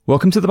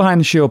Welcome to the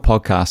Behind the Shield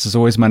podcast. As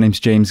always, my name's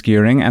James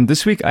Gearing, and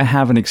this week I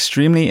have an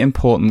extremely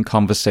important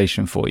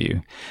conversation for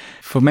you.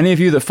 For many of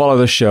you that follow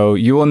the show,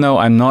 you will know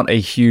I'm not a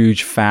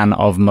huge fan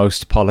of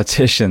most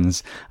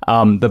politicians.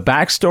 The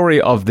backstory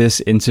of this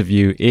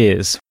interview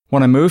is,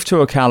 when I moved to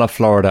Ocala,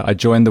 Florida, I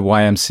joined the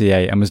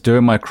YMCA and was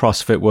doing my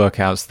CrossFit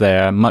workouts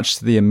there, much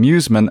to the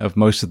amusement of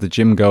most of the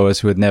gym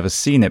goers who had never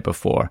seen it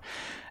before.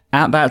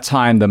 At that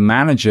time, the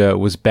manager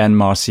was Ben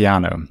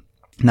Marciano.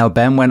 Now,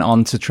 Ben went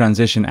on to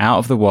transition out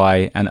of the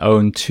Y and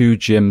own 2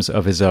 gyms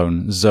of his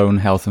own, Zone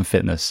Health and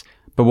Fitness.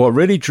 But what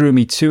really drew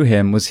me to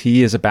him was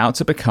he is about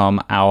to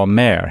become our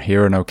mayor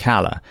here in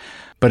Ocala.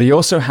 But he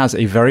also has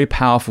a very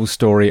powerful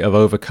story of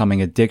overcoming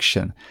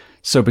addiction.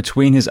 So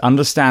between his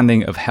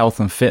understanding of health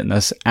and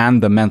fitness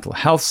and the mental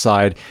health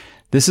side,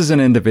 this is an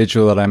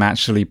individual that I'm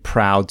actually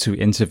proud to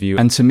interview,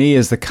 and to me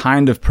is the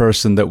kind of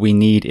person that we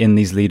need in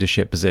these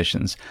leadership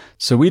positions.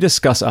 So we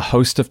discuss a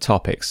host of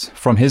topics,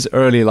 from his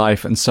early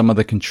life and some of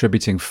the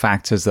contributing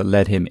factors that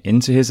led him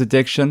into his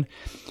addiction,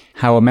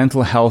 how a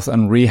mental health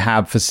and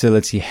rehab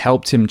facility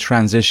helped him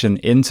transition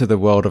into the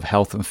world of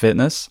health and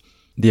fitness,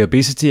 the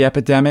obesity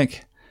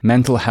epidemic,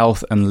 mental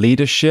health and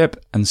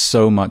leadership, and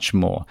so much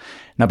more.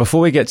 Now,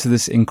 before we get to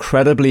this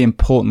incredibly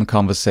important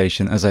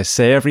conversation, as I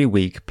say every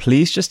week,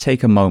 please just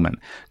take a moment,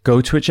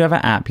 go to whichever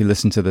app you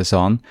listen to this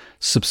on,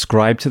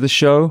 subscribe to the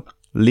show,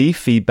 leave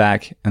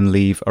feedback, and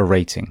leave a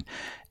rating.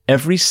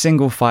 Every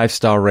single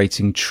 5-star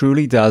rating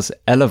truly does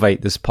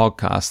elevate this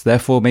podcast,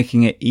 therefore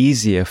making it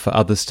easier for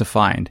others to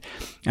find.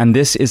 And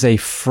this is a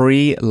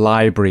free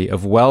library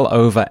of well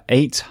over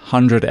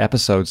 800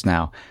 episodes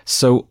now.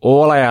 So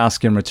all I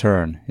ask in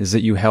return is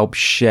that you help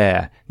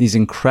share these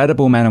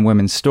incredible men and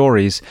women's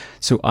stories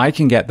so I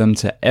can get them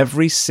to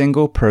every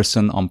single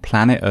person on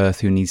planet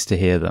Earth who needs to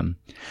hear them.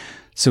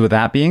 So with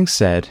that being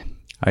said,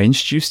 I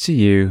introduce to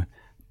you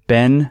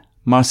Ben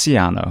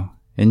Marciano.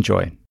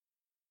 Enjoy.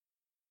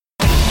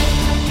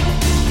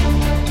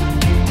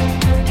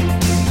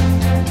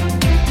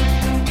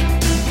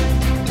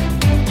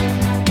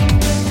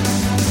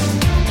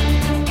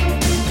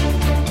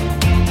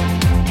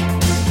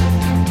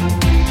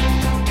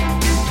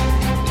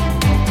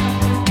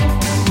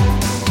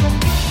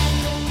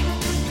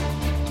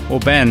 Well,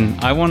 Ben,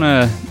 I want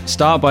to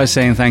start by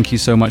saying thank you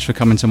so much for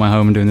coming to my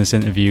home and doing this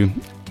interview.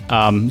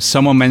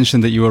 Someone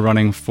mentioned that you were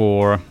running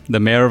for the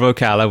Mayor of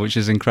Ocala, which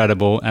is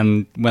incredible.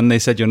 And when they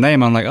said your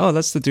name, I'm like, oh,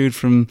 that's the dude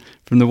from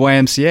the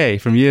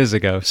YMCA from years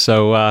ago.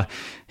 So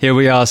here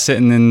we are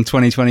sitting in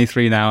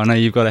 2023 now. I know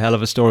you've got a hell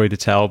of a story to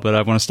tell, but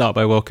I want to start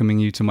by welcoming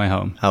you to my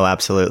home. Oh,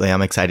 absolutely.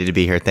 I'm excited to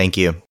be here. Thank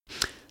you.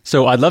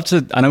 So I'd love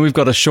to, I know we've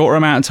got a shorter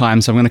amount of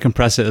time, so I'm going to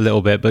compress it a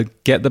little bit,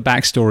 but get the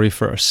backstory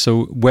first.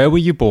 So where were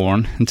you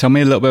born? And tell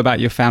me a little bit about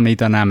your family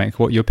dynamic,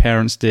 what your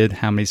parents did,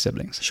 how many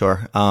siblings?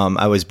 Sure.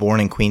 I was born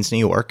in Queens, New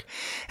York.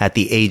 At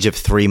the age of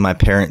 3, my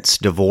parents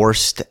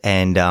divorced,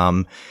 and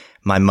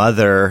my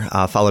mother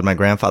followed my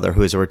grandfather,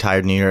 who is a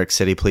retired New York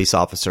City police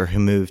officer who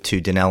moved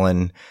to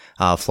Denellen,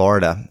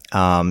 Florida.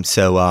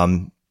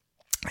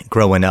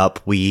 Growing up,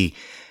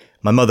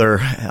 my mother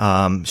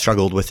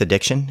struggled with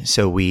addiction,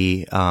 so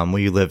we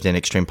lived in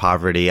extreme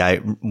poverty.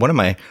 One of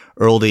my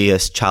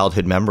earliest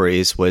childhood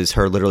memories was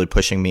her literally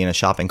pushing me in a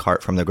shopping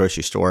cart from the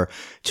grocery store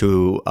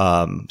to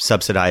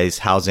subsidize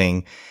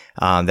housing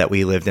that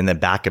we lived in the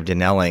back of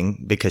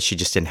Denelling because she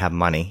just didn't have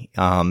money.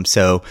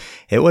 So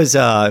it was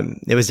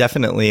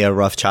definitely a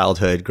rough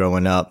childhood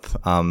growing up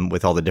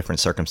with all the different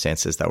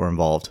circumstances that were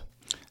involved.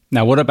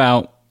 Now, what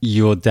about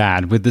your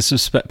dad, with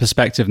this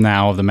perspective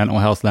now of the mental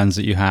health lens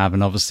that you have,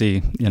 and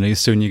obviously, you know,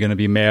 soon you're going to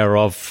be mayor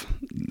of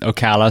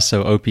Ocala,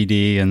 so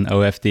OPD and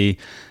OFD.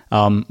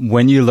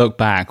 When you look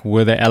back,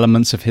 were there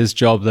elements of his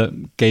job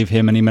that gave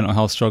him any mental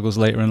health struggles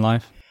later in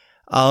life?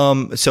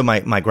 So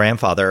my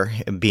grandfather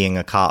being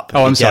a cop.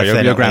 Oh, I'm sorry,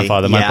 your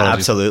grandfather. My yeah,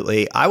 apologies.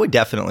 Absolutely. I would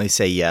definitely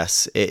say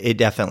yes. It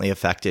definitely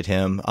affected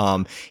him.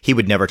 He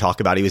would never talk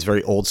about it. He was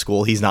very old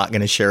school. He's not going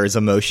to share his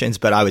emotions,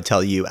 but I would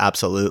tell you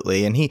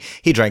absolutely. And he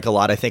drank a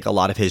lot. I think a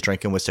lot of his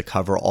drinking was to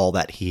cover all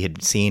that he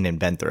had seen and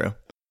been through.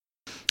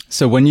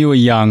 So when you were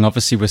young,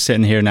 obviously we're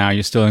sitting here now,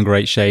 you're still in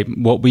great shape.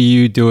 What were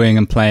you doing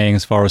and playing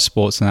as far as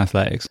sports and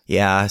athletics?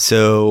 Yeah,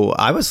 so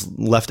I was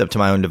left up to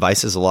my own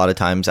devices a lot of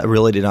times. I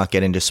really did not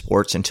get into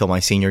sports until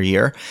my senior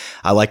year.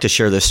 I like to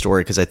share this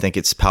story because I think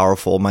it's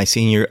powerful. My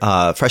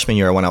freshman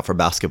year, I went out for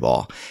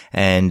basketball,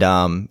 and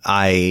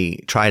I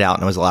tried out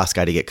and I was the last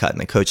guy to get cut. And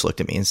the coach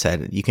looked at me and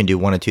said, you can do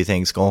one of two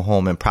things: go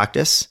home and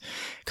practice,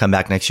 come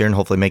back next year and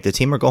hopefully make the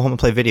team, or go home and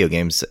play video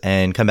games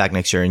and come back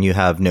next year and you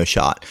have no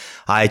shot.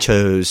 I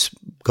chose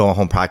go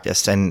home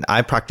practice, and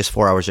I practiced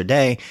 4 hours a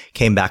day,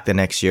 came back the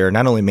next year,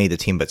 not only made the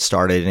team, but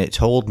started. And it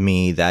told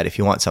me that if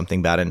you want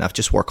something bad enough,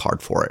 just work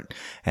hard for it.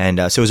 And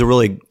so it was a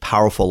really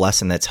powerful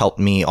lesson that's helped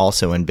me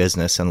also in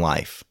business and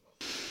life.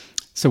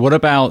 So what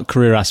about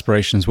career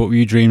aspirations? What were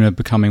you dreaming of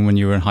becoming when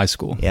you were in high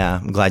school? Yeah,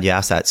 I'm glad you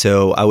asked that.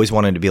 So I always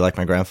wanted to be like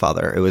my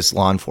grandfather. It was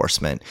law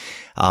enforcement.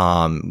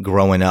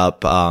 Growing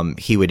up,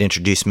 he would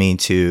introduce me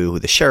to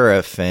the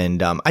sheriff,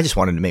 and I just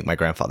wanted to make my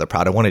grandfather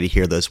proud. I wanted to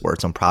hear those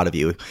words, "I'm proud of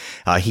you."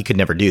 He could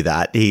never do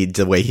that.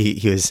 The way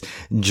he was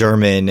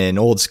German and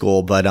old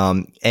school. But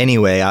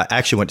anyway, I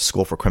actually went to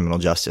school for criminal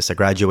justice. I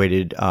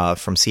graduated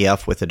from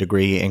CF with a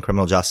degree in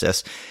criminal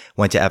justice.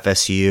 Went to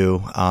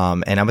FSU,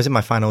 and I was in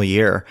my final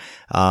year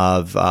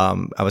of,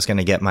 I was going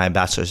to get my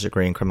bachelor's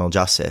degree in criminal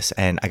justice,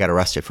 and I got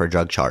arrested for a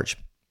drug charge.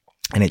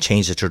 And it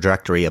changed the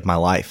trajectory of my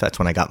life. That's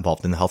when I got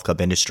involved in the health club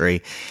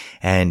industry.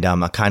 And,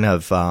 I kind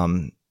of,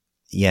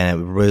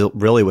 it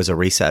really was a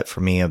reset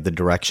for me of the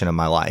direction of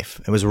my life.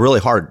 It was a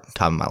really hard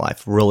time in my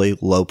life, really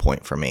low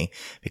point for me,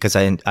 because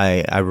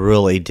I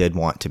really did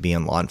want to be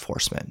in law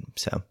enforcement.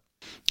 So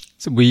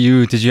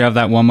did you have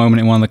that one moment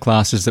in one of the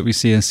classes that we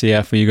see in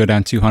CF where you go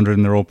down 200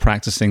 and they're all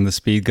practicing the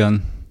speed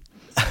gun?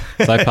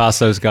 So I pass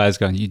those guys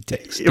going, "You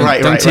dicks.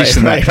 Don't teach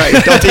them that."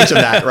 Right. Don't teach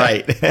them that.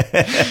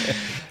 Right.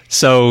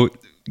 So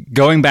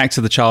going back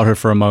to the childhood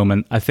for a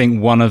moment, I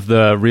think one of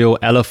the real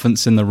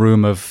elephants in the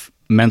room of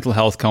mental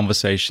health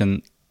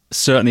conversation,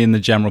 certainly in the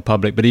general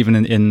public, but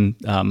even in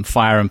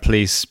fire and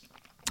police,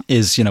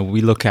 is,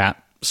 we look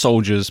at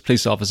soldiers,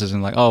 police officers,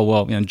 and like, oh,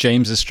 well,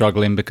 James is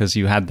struggling because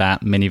you had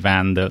that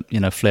minivan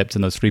that, flipped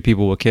and those 3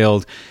 people were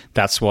killed.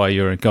 That's why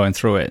you're going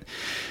through it.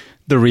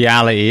 The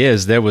reality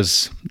is there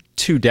was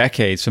 2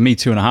 decades, for me,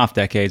 2.5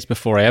 decades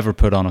before I ever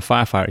put on a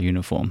firefighter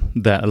uniform,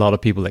 that a lot of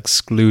people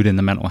exclude in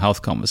the mental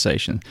health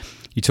conversation.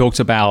 You talked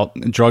about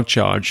drug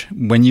charge.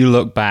 When you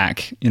look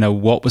back,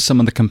 what were some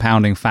of the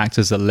compounding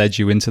factors that led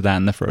you into that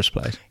in the first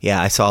place?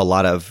 Yeah, I saw a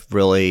lot of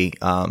really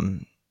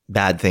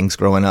bad things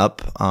growing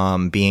up,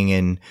 being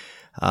in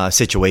a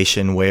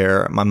situation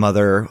where my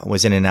mother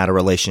was in and out of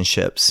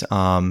relationships,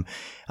 and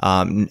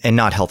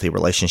not healthy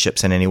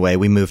relationships in any way.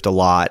 We moved a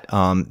lot.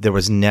 There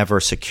was never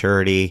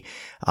security.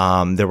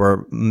 There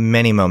were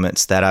many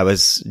moments that I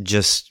was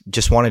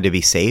just wanted to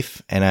be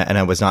safe, and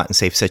I was not in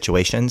safe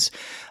situations.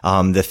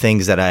 The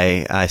things that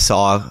I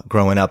saw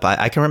growing up,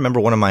 I can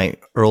remember one of my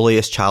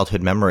earliest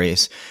childhood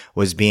memories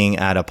was being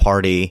at a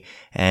party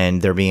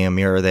and there being a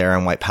mirror there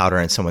and white powder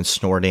and someone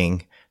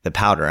snorting the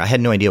powder. I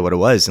had no idea what it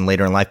was, and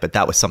later in life, but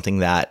that was something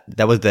that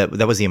was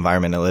the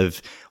environment I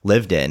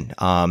lived in.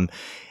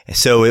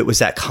 So it was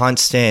that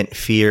constant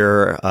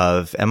fear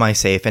of, am I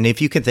safe? And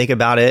if you can think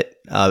about it,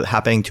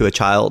 happening to a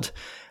child,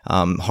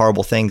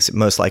 horrible things,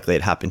 most likely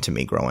it happened to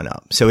me growing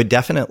up. So it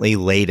definitely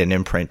laid an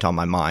imprint on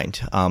my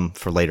mind,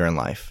 for later in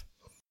life.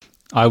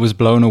 I was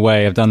blown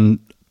away. I've done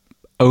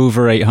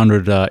over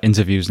 800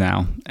 interviews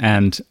now,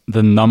 and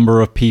the number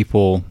of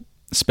people,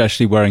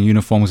 especially wearing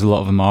uniforms, a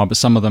lot of them are, but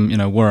some of them,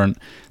 weren't.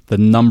 The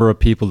number of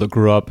people that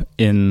grew up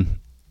in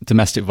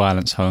domestic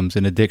violence homes,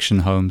 in addiction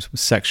homes, with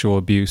sexual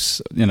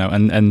abuse,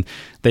 and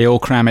they all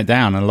cram it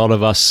down. And a lot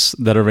of us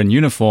that are in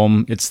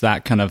uniform, it's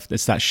that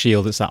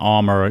shield, it's that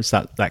armor, it's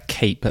that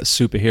cape, that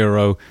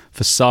superhero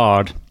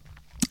facade.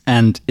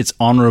 And it's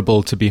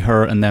honorable to be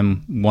hurt and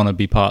then want to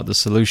be part of the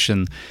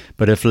solution.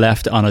 But if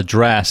left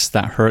unaddressed,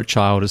 that hurt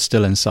child is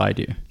still inside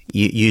you.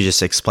 You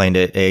just explained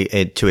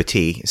it to a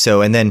T.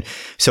 So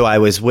I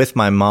was with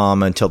my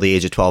mom until the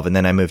age of 12, and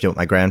then I moved in with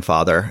my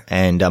grandfather,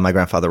 and my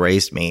grandfather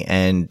raised me.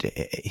 And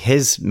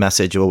his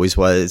message always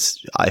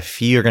was,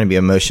 if you're going to be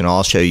emotional,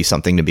 I'll show you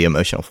something to be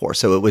emotional for.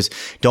 So it was,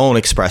 don't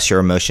express your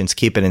emotions,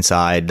 keep it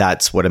inside.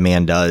 That's what a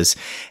man does.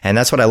 And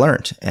that's what I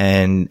learned.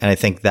 And I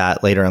think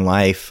that later in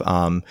life,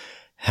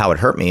 how it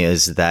hurt me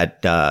is that,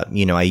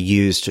 I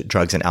used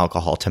drugs and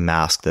alcohol to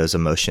mask those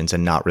emotions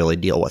and not really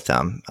deal with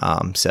them.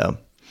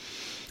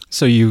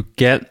 So you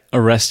get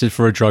arrested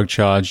for a drug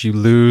charge. You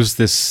lose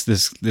this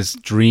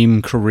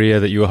dream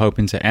career that you were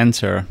hoping to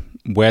enter.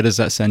 Where does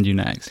that send you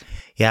next?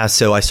 Yeah,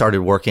 so I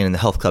started working in the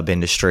health club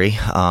industry.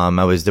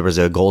 There was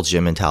a Gold's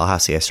Gym in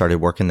Tallahassee. I started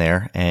working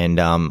there and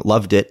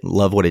loved it.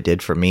 Loved what it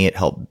did for me. It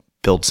helped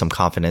build some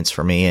confidence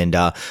for me, and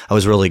I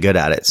was really good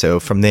at it. So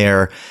from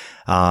there,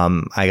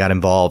 I got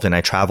involved and I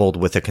traveled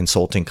with a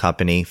consulting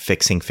company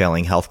fixing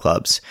failing health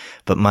clubs.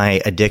 But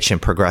my addiction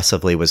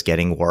progressively was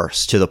getting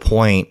worse to the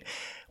point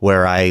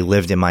where I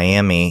lived in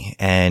Miami,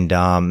 and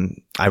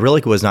I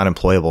really was not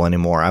employable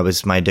anymore.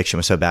 My addiction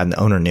was so bad, and the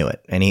owner knew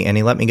it, and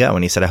he let me go,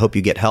 and he said, "I hope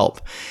you get help."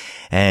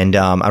 And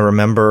I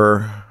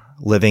remember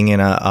living in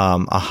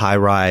a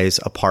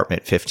high-rise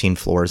apartment, 15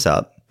 floors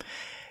up,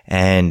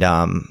 and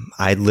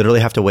I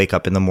literally have to wake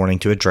up in the morning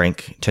to a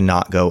drink to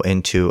not go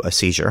into a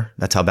seizure.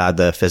 That's how bad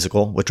the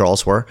physical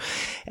withdrawals were.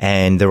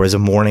 And there was a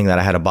morning that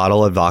I had a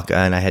bottle of vodka,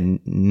 and I had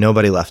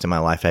nobody left in my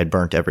life. I had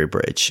burnt every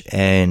bridge,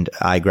 and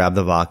I grabbed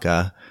the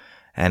vodka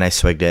and I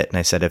swigged it, and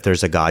I said, if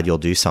there's a God, you'll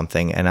do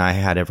something. And I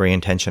had every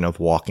intention of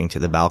walking to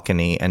the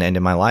balcony and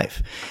ending my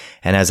life.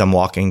 And as I'm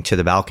walking to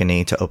the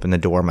balcony to open the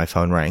door, my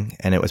phone rang,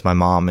 and it was my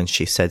mom, and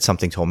she said,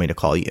 something told me to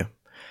call you.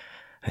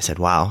 I said,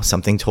 wow,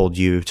 something told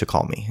you to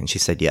call me? And she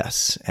said,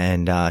 yes.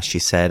 And she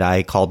said,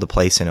 I called the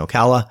place in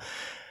Ocala.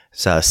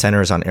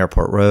 centers on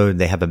Airport Road.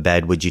 They have a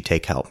bed. Would you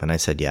take help? And I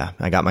said, yeah.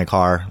 I got my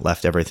car,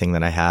 left everything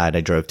that I had.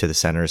 I drove to the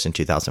centers in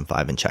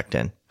 2005 and checked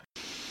in.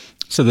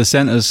 So the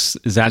centers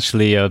is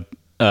actually a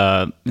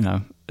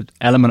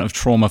element of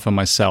trauma for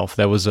myself.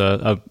 There was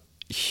a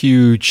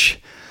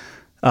huge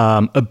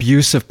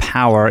abuse of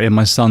power in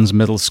my son's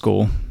middle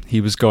school. He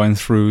was going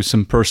through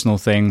some personal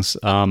things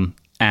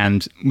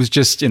and was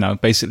just,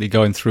 basically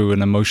going through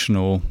an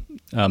emotional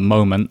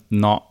moment,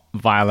 not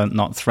violent,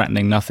 not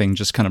threatening, nothing,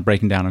 just kind of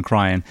breaking down and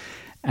crying.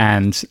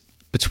 And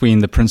between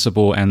the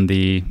principal and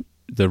the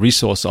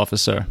resource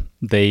officer,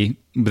 they,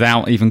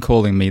 without even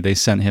calling me, they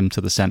sent him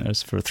to the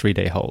centers for a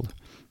 3-day hold,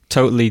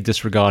 totally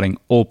disregarding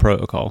all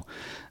protocol,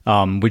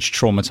 which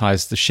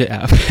traumatized the shit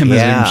out of him,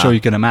 as I'm sure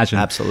you can imagine.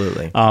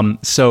 Absolutely.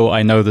 So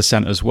I know the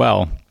centers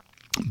well.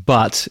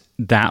 But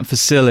that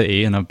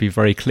facility, and I'll be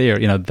very clear,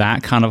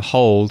 that kind of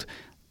hold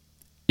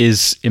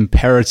is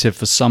imperative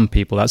for some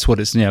people. That's what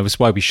it's, it's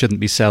why we shouldn't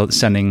be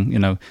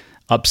sending,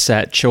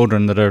 upset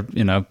children that are,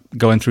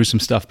 going through some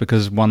stuff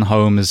because one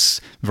home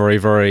is very,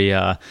 very,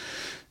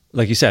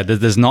 like you said,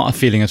 there's not a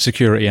feeling of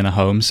security in a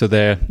home. So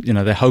they're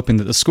hoping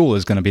that the school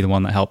is going to be the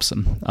one that helps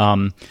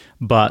them.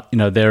 But,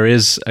 there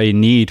is a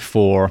need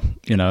for,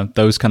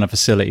 those kind of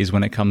facilities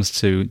when it comes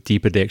to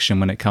deep addiction,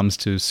 when it comes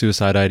to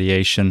suicide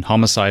ideation,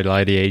 homicidal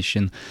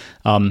ideation.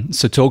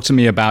 So talk to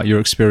me about your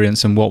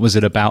experience and what was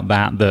it about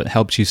that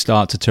helped you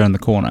start to turn the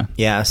corner?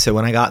 Yeah. So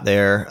when I got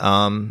there,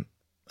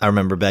 I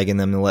remember begging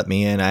them to let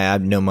me in. I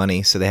had no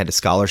money, so they had to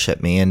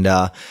scholarship me. And,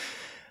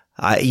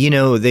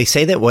 they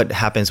say that what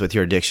happens with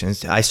your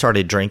addictions, I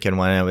started drinking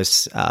when I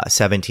was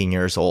 17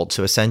 years old.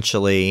 So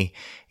essentially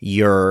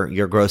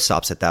your growth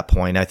stops at that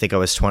point. I think I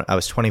was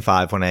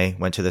 25 when I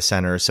went to the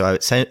center. So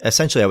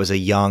I was a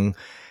young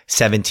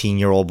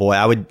 17-year-old boy.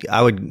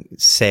 I would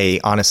say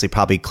honestly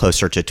probably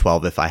closer to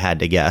 12 if I had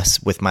to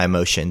guess, with my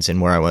emotions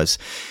and where I was.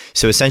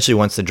 So essentially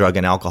once the drug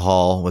and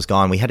alcohol was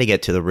gone, we had to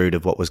get to the root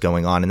of what was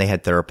going on, and they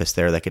had therapists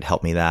there that could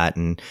help me that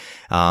and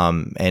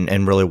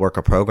really work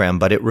a program.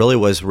 But it really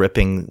was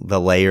ripping the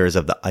layers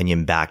of the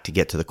onion back to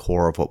get to the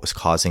core of what was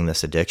causing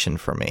this addiction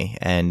for me.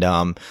 And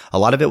a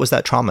lot of it was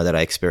that trauma that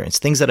I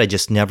experienced, things that I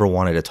just never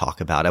wanted to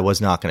talk about. I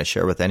was not going to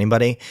share with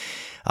anybody.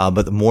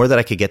 But the more that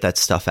I could get that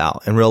stuff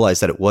out and realize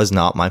that it was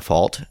not my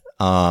fault,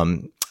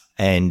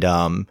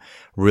 and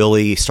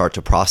really start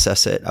to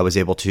process it, I was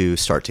able to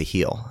start to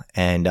heal.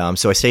 And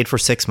so I stayed for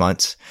 6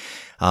 months.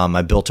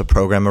 I built a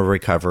program of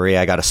recovery.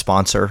 I got a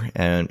sponsor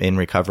in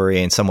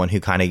recovery and someone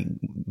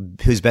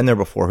who's been there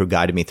before, who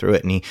guided me through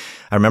it. And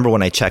I remember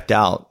when I checked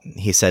out,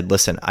 he said,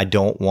 listen, I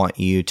don't want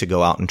you to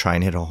go out and try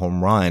and hit a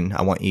home run.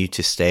 I want you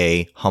to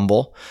stay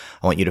humble.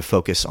 I want you to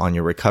focus on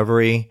your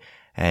recovery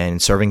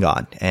and serving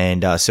God.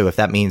 And so if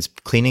that means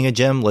cleaning a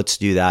gym, let's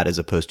do that as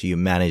opposed to you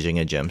managing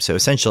a gym. So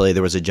essentially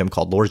there was a gym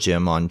called Lord's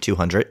Gym on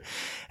 200,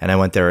 and I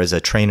went there as a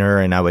trainer,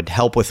 and I would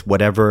help with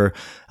whatever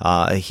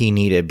he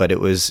needed, but it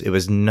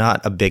was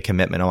not a big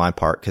commitment on my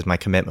part, because my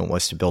commitment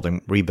was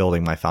to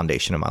rebuilding my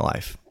foundation in my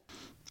life.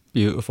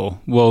 Beautiful.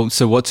 Well,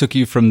 so what took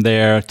you from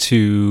there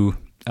to,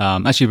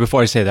 actually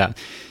before I say that,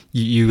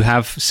 you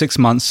have 6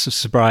 months of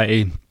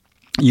sobriety.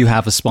 You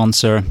have a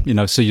sponsor,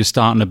 so you're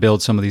starting to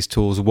build some of these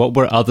tools. What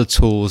were other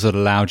tools that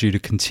allowed you to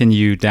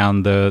continue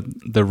down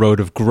the road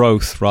of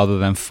growth rather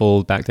than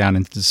fall back down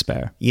into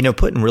despair?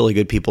 Putting really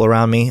good people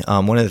around me.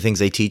 One of the things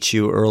they teach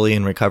you early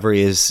in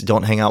recovery is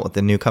don't hang out with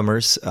the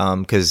newcomers,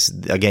 because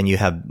again, you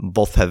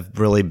both have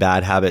really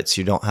bad habits.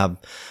 You don't have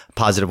a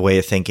positive way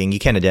of thinking. You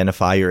can't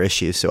identify your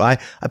issues. So I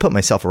put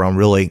myself around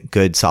really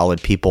good,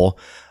 solid people.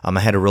 I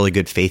had a really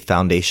good faith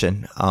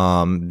foundation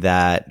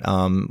that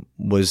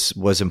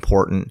was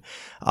important.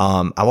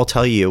 I will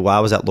tell you, while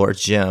I was at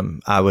Lord's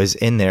Gym, I was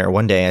in there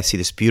one day. I see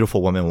this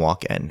beautiful woman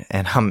walk in,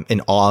 and I'm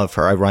in awe of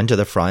her. I run to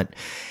the front,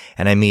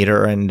 and I meet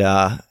her, and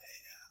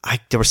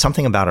there was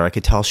something about her. I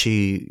could tell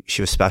she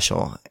was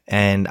special,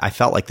 and I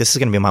felt like this is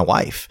going to be my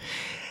wife.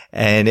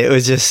 And it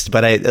was just,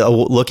 but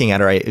looking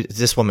at her,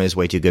 this woman is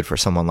way too good for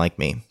someone like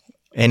me.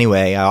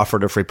 Anyway, I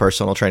offered a free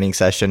personal training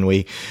session.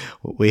 We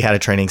had a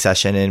training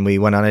session, and we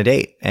went on a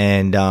date,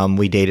 and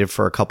we dated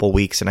for a couple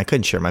weeks, and I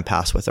couldn't share my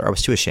past with her. I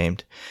was too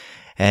ashamed.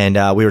 And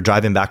we were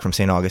driving back from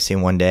St.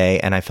 Augustine one day,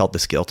 and I felt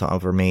this guilt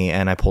over me,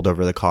 and I pulled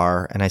over the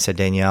car, and I said,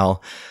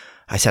 Danielle,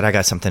 I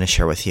got something to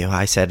share with you.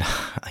 I said,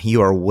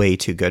 you are way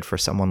too good for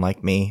someone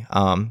like me.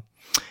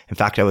 In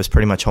fact, I was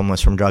pretty much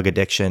homeless from drug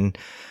addiction.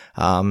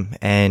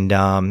 And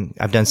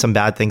I've done some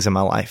bad things in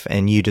my life,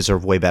 and you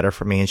deserve way better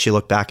from me. And she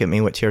looked back at me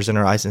with tears in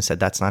her eyes and said,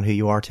 that's not who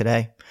you are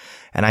today.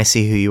 And I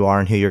see who you are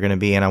and who you're going to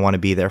be, and I want to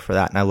be there for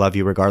that. And I love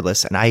you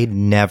regardless. And I had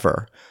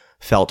never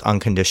felt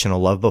unconditional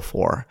love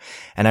before.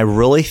 And I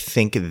really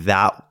think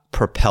that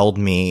propelled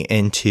me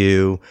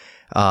into,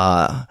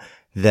 the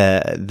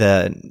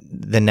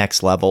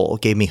next level,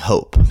 gave me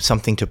hope,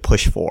 something to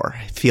push for,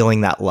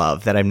 feeling that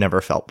love that I've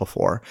never felt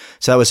before.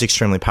 So that was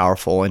extremely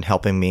powerful in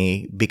helping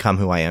me become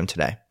who I am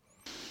today.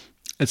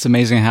 It's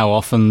amazing how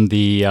often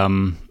the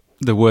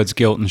words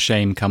guilt and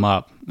shame come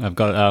up. I've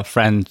got a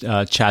friend,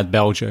 Chad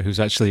Belger, who's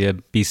actually a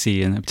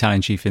BC and a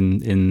battalion chief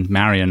in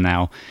Marion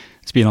now.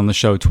 He's been on the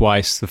show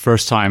twice. The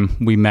first time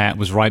we met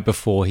was right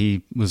before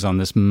he was on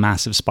this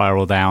massive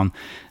spiral down.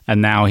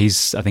 And now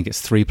he's, I think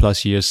it's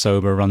 3+ years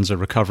sober, runs a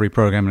recovery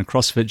program in a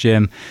CrossFit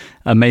gym.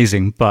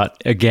 Amazing. But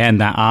again,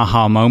 that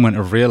aha moment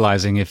of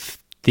realizing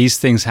if these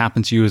things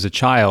happen to you as a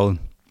child,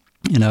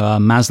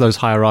 Maslow's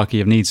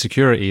hierarchy of needs,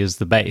 security is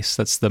the base.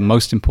 That's the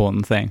most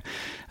important thing.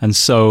 And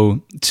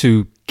so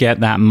to get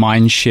that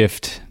mind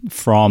shift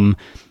from,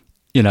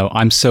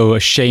 I'm so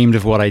ashamed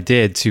of what I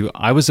did to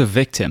I was a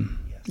victim.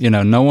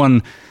 No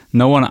one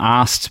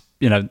asked,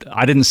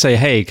 I didn't say,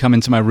 hey, come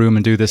into my room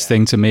and do this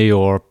thing to me,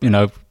 or,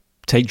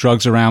 take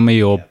drugs around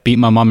me, or beat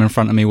my mom in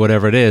front of me,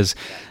 whatever it is.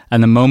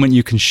 And the moment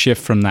you can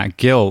shift from that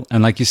guilt,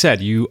 and like you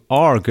said, you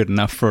are good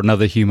enough for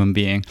another human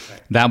being,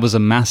 that was a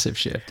massive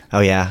shift.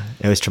 Oh yeah,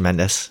 it was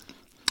tremendous.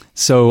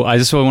 So I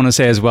just want to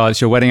say as well,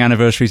 it's your wedding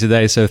anniversary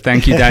today. So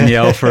thank you,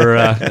 Danielle, for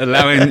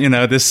allowing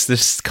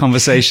this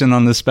conversation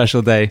on this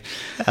special day.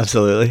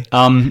 Absolutely.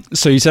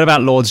 So you said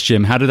about Lord's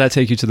Gym. How did that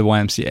take you to the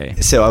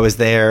YMCA? So I was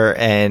there,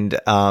 and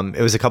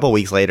it was a couple of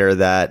weeks later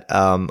that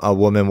a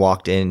woman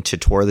walked in to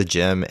tour the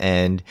gym,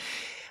 and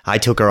I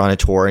took her on a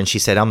tour, and she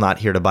said, "I'm not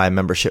here to buy a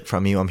membership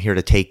from you. I'm here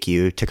to take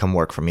you to come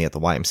work for me at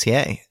the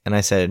YMCA." And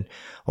I said,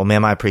 "Well,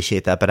 ma'am, I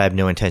appreciate that, but I have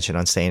no intention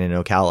on staying in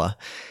Ocala."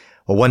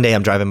 Well, one day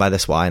I'm driving by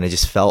this Y, and I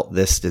just felt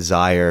this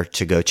desire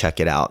to go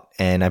check it out.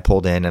 And I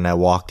pulled in, and I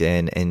walked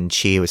in, and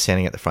she was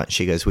standing at the front.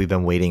 She goes, "We've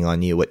been waiting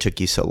on you. What took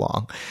you so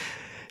long?"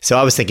 So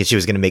I was thinking she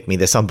was going to make me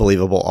this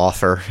unbelievable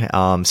offer.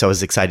 So I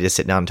was excited to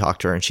sit down and talk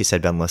to her. And she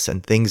said, "Ben,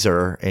 listen, things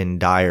are in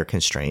dire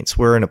constraints.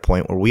 We're in a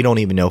point where we don't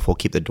even know if we'll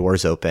keep the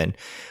doors open.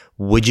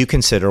 Would you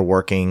consider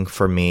working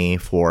for me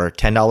for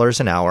 $10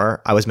 an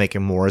hour?" I was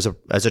making more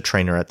as a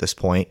trainer at this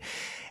point.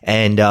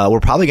 And we're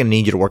probably going to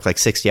need you to work like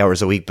 60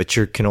 hours a week, but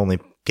you can only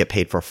get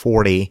paid for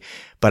 40.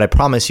 But I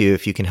promise you,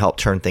 if you can help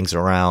turn things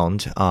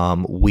around,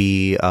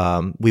 we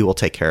will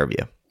take care of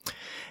you.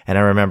 And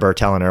I remember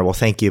telling her, "Well,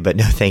 thank you, but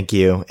no thank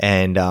you."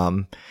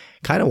 And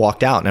kind of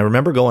walked out. And I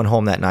remember going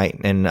home that night,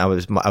 and I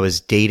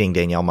was dating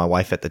Danielle, my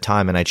wife at the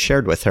time, and I'd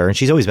shared with her, and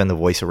she's always been the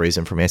voice of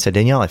reason for me. I said,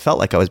 "Danielle, I felt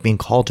like I was being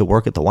called to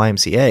work at the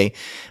YMCA,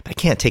 but I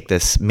can't take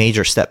this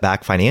major step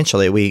back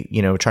financially. We,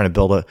 trying to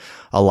build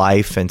a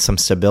life and some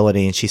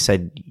stability." And she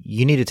said,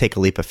 "You need to take a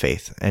leap of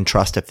faith and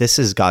trust if this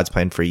is God's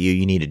plan for you,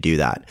 you need to do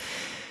that."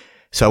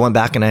 So I went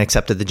back and I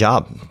accepted the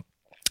job.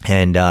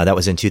 And that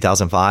was in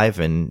 2005,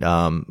 and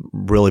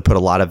really put a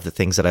lot of the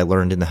things that I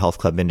learned in the health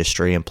club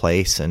industry in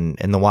place, and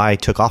the Y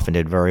took off and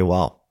did very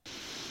well.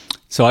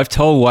 So I've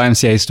told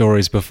YMCA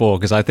stories before,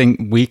 because I think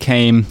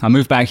I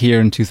moved back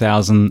here in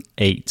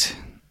 2008,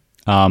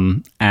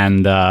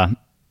 and I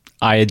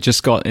had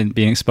just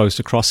being exposed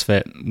to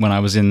CrossFit when I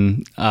was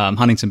in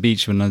Huntington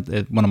Beach, when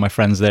one of my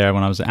friends there,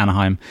 when I was at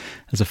Anaheim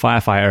as a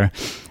firefighter.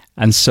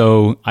 And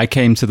so I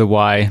came to the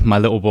Y, my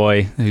little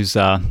boy, who's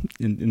in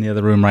the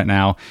other room right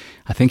now.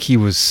 I think he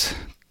was,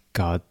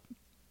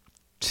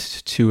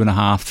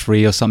 2.5,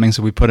 3 or something.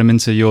 So we put him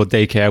into your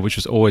daycare, which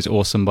was always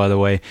awesome, by the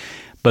way.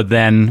 But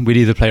then we'd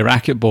either play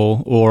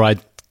racquetball or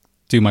I'd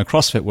do my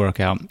CrossFit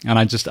workout. And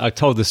I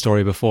told this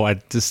story before.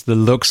 The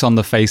looks on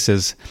the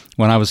faces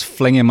when I was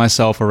flinging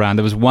myself around.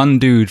 There was one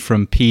dude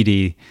from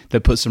PD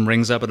that put some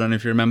rings up. I don't know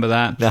if you remember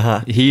that.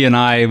 Uh-huh. He and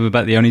I were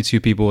about the only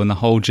two people in the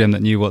whole gym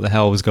that knew what the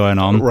hell was going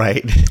on.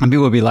 Right. And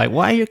people would be like,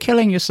 "Why are you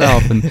killing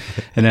yourself?" And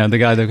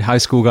the high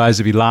school guys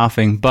would be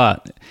laughing.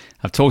 But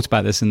I've talked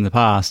about this in the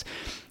past.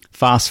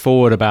 Fast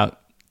forward about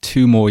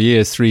 2 more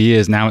years, 3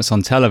 years, now it's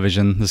on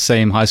television. The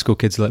same high school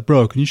kids are like,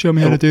 "Bro, can you show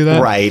me how to do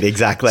that?" Right,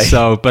 exactly.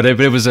 So, but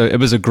it was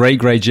a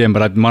great gym.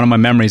 But one of my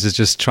memories is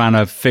just trying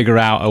to figure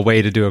out a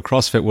way to do a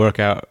CrossFit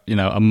workout,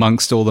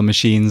 amongst all the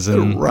machines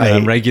and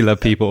regular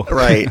people.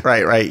 Right.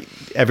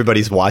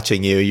 Everybody's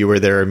watching you. You were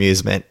their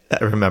amusement.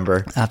 I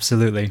remember.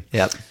 Absolutely.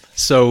 Yep.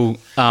 So,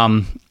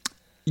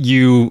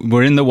 you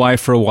were in the Y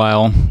for a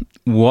while.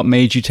 What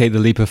made you take the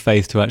leap of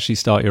faith to actually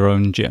start your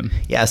own gym?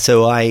 Yeah,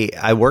 so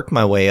I worked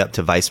my way up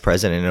to vice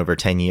president over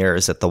 10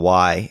 years at the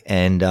Y.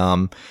 And,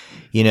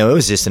 it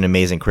was just an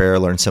amazing career. I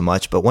learned so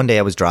much. But one day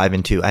I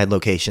had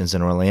locations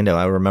in Orlando.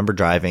 I remember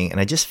driving,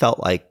 and I just felt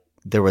like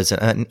there was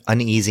an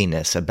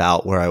uneasiness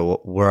about where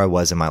I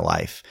was in my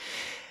life.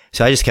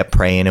 So I just kept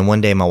praying. And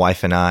one day my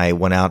wife and I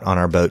went out on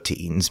our boat to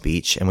Eaton's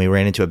Beach, and we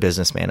ran into a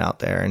businessman out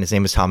there, and his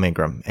name was Tom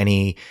Ingram. And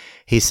he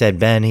said,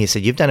 "Ben," he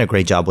said, "you've done a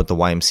great job with the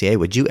YMCA.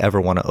 Would you ever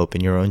want to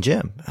open your own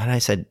gym?" And I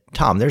said,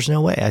 "Tom, there's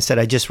no way." I said,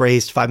 "I just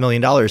raised $5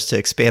 million to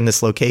expand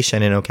this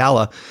location in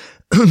Ocala.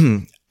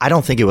 I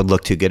don't think it would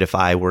look too good if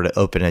I were to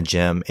open a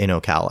gym in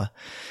Ocala."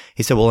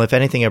 He said, "Well, if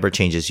anything ever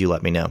changes, you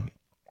let me know."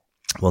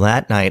 Well,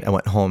 that night I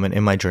went home, and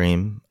in my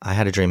dream, I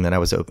had a dream that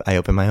I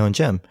opened my own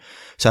gym.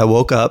 So I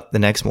woke up the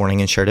next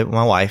morning and shared it with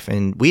my wife,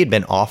 and we had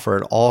been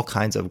offered all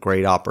kinds of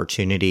great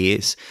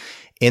opportunities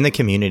in the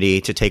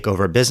community to take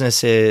over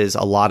businesses,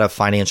 a lot of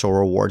financial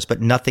rewards,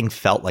 but nothing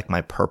felt like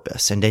my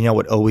purpose. And Danielle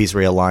would always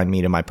realign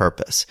me to my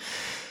purpose.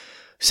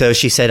 So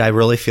she said, "I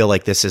really feel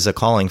like this is a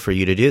calling for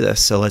you to do this.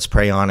 So let's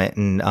pray on it."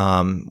 And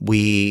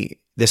we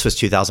this was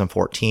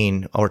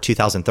 2014 or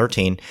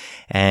 2013.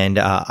 And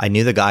I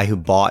knew the guy who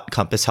bought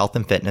Compass Health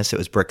and Fitness. It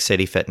was Brick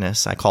City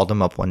Fitness. I called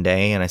him up one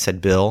day and I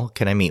said, Bill,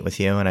 can I meet with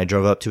you? And I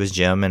drove up to his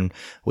gym and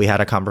we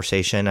had a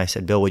conversation. I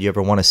said, Bill, would you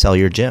ever want to sell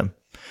your gym?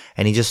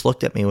 And he just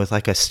looked at me with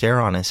like a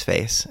stare on his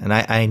face. And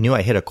I knew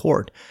I hit a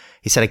chord.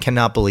 He said, I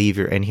cannot believe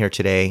you're in here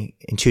today.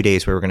 In 2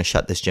 days, we were going to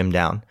shut this gym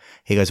down.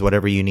 He goes,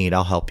 whatever you need,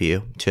 I'll help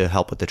you to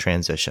help with the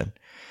transition.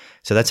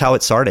 So that's how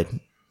it started.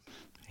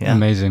 Yeah.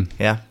 Amazing.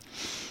 Yeah.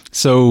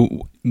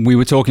 So we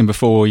were talking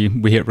before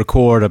we hit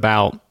record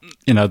about,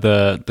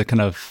 the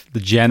kind of the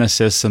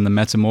genesis and the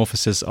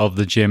metamorphosis of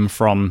the gym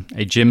from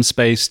a gym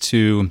space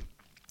to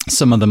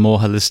some of the more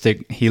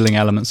holistic healing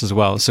elements as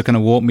well. So kind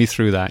of walk me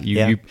through that.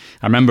 I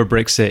remember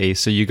Brick City.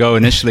 So you go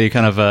initially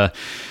kind of a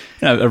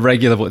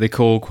regular, what they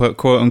call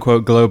quote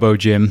unquote Globo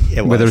gym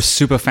with a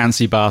super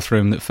fancy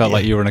bathroom that felt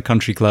like you were in a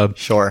country club.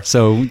 Sure.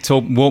 So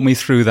walk me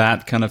through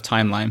that kind of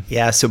timeline.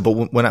 Yeah. So,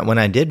 but when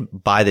I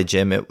did buy the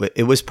gym,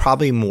 it was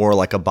probably more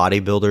like a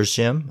bodybuilder's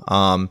gym.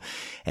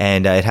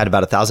 And it had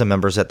about 1,000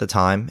 members at the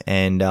time.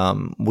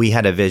 And we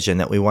had a vision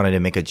that we wanted to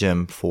make a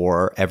gym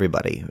for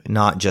everybody,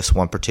 not just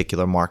one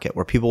particular market,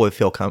 where people would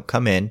feel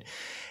come in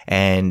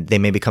and they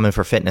may be coming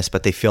for fitness,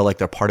 but they feel like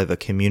they're part of a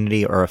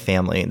community or a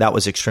family. That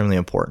was extremely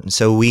important.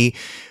 So we knew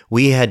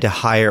we had to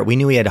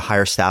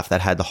hire staff that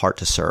had the heart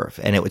to serve.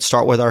 And it would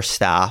start with our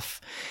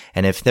staff.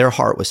 And if their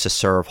heart was to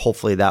serve,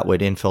 hopefully that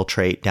would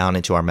infiltrate down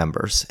into our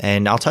members.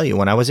 And I'll tell you,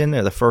 when I was in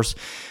there the first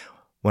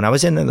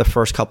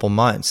couple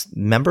months,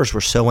 members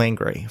were so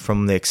angry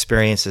from the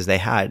experiences they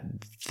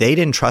had. They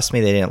didn't trust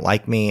me. They didn't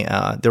like me.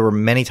 There were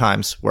many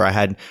times where I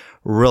had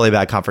really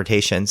bad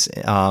confrontations.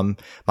 My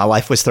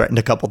life was threatened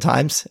a couple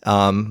times.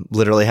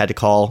 Literally had to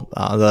call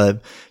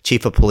the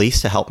chief of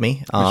police to help me.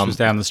 Which was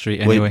down the street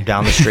anyway.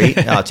 Down the street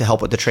to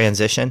help with the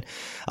transition.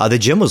 The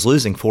gym was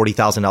losing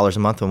 $40,000 a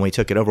month when we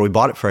took it over. We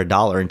bought it for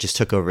 $1 and just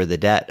took over the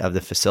debt of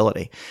the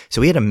facility.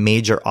 So we had a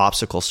major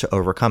obstacles to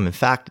overcome. In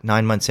fact,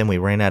 9 months in, we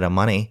ran out of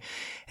money.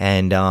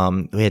 And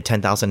we had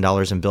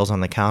 $10,000 in bills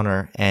on the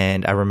counter.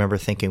 And I remember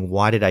thinking,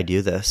 why did I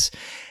do this?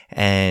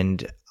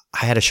 And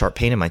I had a sharp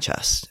pain in my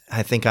chest.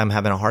 I think I'm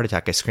having a heart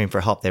attack. I screamed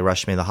for help. They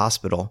rushed me to the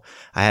hospital.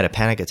 I had a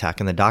panic attack.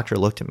 And the doctor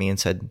looked at me and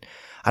said,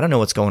 I don't know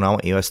what's going on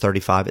with you. I was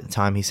 35 at the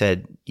time. He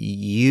said,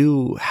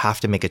 you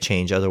have to make a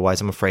change. Otherwise,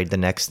 I'm afraid the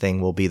next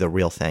thing will be the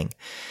real thing.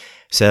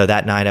 So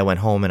that night I went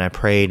home and I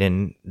prayed.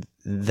 And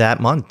that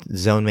month,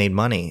 Zone made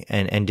money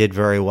and did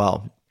very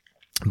well.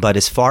 But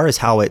as far as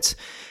how it's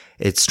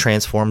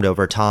transformed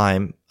over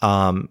time,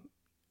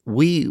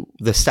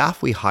 the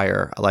staff we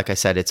hire, like I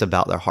said, it's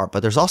about their heart,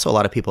 but there's also a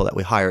lot of people that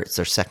we hire. It's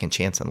their second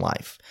chance in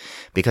life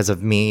because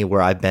of me,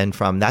 where I've been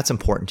from. That's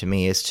important to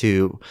me, is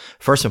to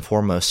first and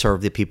foremost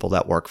serve the people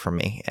that work for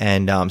me.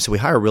 And, so we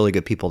hire really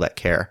good people that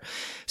care.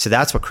 So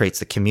that's what creates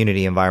the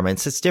community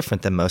environments. It's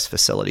different than most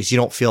facilities. You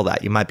don't feel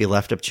that. You might be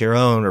left up to your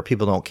own, or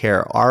people don't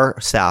care. Our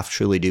staff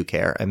truly do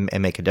care and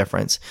make a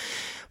difference.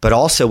 But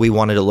also we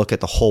wanted to look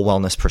at the whole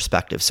wellness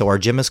perspective. So our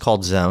gym is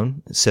called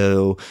Zone.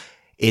 So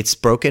it's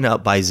broken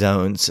up by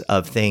zones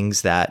of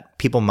things that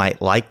people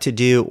might like to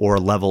do or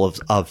level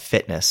of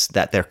fitness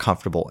that they're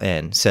comfortable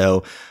in.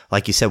 So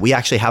like you said, we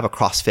actually have a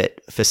CrossFit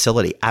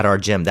facility at our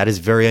gym. That is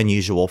very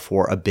unusual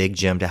for a big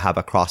gym to have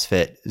a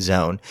CrossFit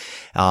zone.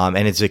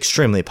 And it's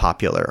extremely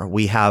popular.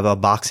 We have a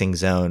boxing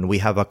zone. We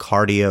have a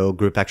cardio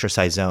group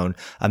exercise zone,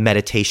 a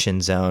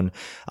meditation zone.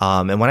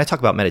 And when I talk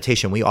about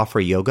meditation, we offer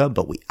yoga,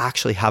 but we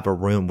actually have a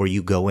room where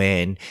you go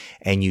in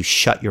and you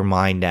shut your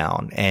mind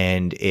down.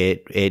 And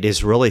it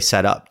is really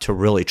set up to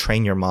really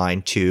train your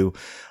mind to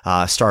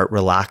start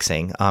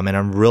relaxing. And I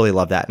really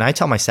love that. And I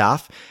tell my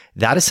staff,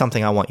 that is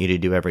something I want you to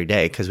do every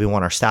day, because we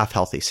want our staff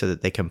healthy so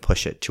that they can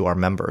push it to our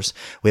members.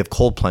 We have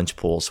cold plunge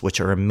pools, which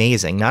are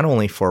amazing, not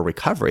only for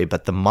recovery,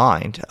 but the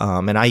mind.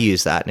 And I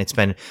use that, and it's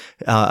been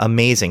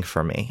amazing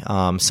for me.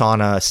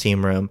 Sauna,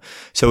 steam room.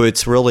 So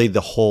it's really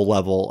the whole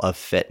level of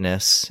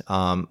fitness.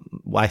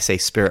 I say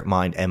spirit,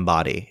 mind, and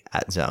body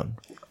at Zone.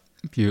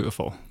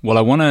 Beautiful. Well,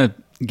 I want to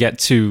get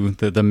to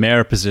the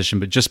mayor position,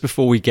 but just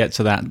before we get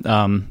to that,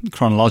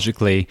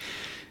 chronologically,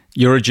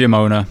 you're a gym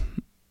owner.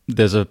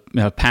 There's a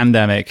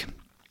pandemic.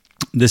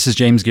 This is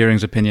James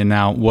Gearing's opinion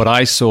now. What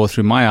I saw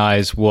through my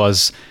eyes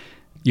was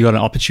you got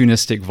an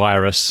opportunistic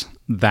virus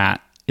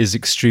that is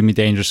extremely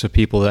dangerous for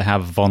people that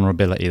have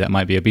vulnerability. That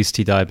might be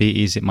obesity,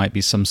 diabetes. It might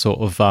be some sort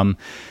of,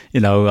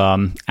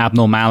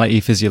 abnormality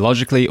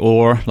physiologically,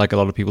 or like a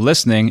lot of people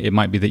listening, it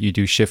might be that you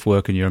do shift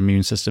work and your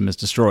immune system is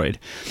destroyed.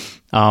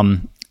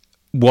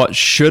 What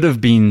should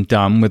have been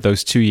done with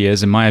those 2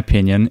 years, in my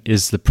opinion,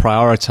 is the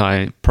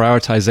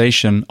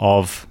prioritization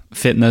of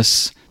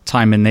fitness,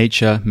 time in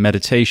nature,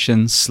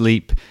 meditation,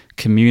 sleep,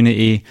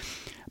 community.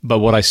 But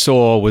what I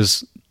saw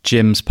was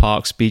gyms,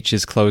 parks,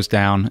 beaches closed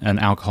down, and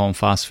alcohol and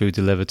fast food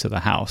delivered to the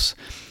house.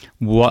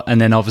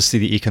 And then obviously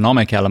the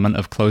economic element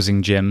of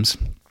closing gyms.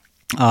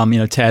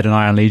 Ted and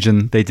Iron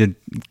Legion, they did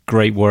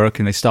great work,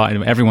 and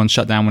everyone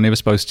shut down when they were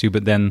supposed to,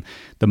 but then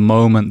the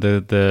moment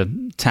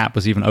the tap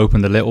was even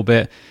opened a little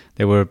bit,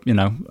 They were,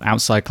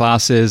 outside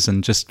classes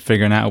and just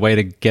figuring out a way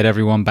to get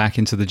everyone back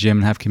into the gym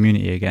and have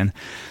community again.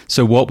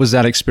 So what was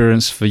that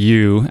experience for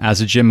you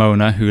as a gym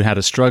owner who had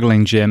a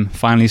struggling gym,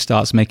 finally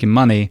starts making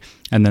money,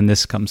 and then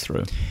this comes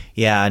through?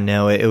 Yeah,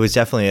 no, it was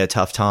definitely a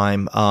tough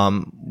time.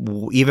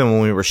 Even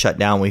when we were shut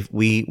down,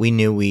 we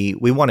knew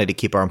we wanted to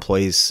keep our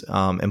employees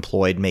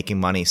employed, making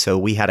money. So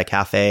we had a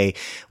cafe,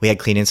 we had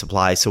cleaning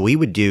supplies. So we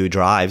would do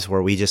drives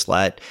where we just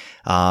let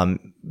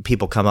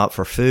people come up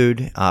for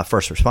food,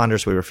 first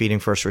responders. We were feeding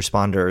first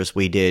responders.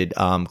 We did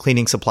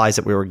cleaning supplies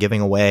that we were giving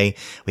away.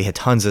 We had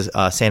tons of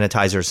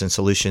sanitizers and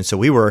solutions. So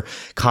we were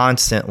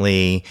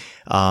constantly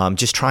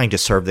just trying to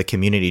serve the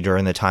community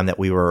during the time that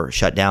we were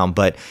shut down.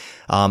 But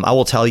I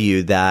will tell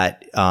you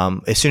that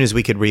as soon as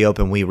we could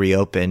reopen, we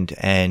reopened.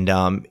 And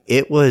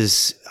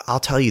I'll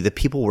tell you, the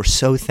people were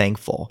so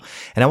thankful.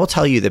 And I will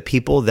tell you, the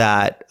people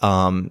that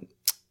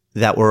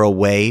were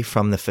away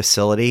from the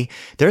facility,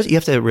 you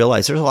have to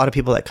realize there's a lot of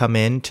people that come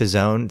in to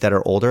Zone that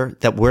are older,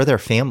 that were their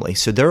family.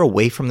 So they're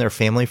away from their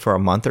family for a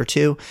month or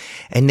two,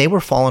 and they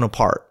were falling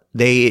apart.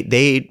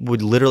 They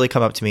would literally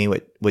come up to me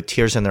with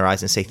tears in their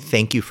eyes and say,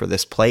 thank you for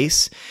this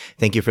place.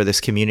 Thank you for this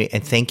community.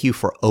 And thank you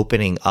for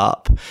opening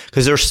up.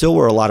 Because there still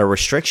were a lot of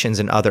restrictions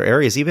in other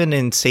areas, even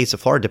in states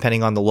of Florida,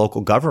 depending on the local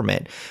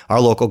government.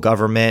 Our local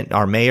government,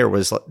 our mayor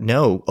was like,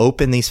 no,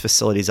 open these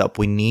facilities up.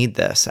 We need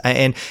this.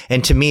 And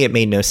to me, it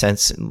made no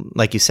sense.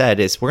 Like you said,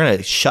 we're going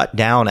to shut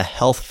down a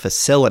health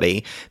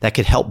facility that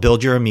could help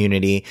build your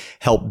immunity,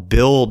 help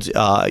build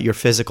your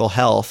physical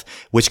health,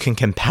 which can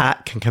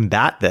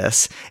combat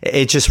this.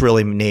 It just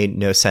really made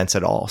no sense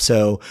at all.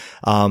 So,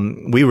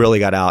 we really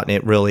got out,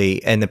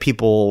 and the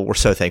people were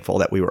so thankful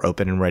that we were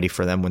open and ready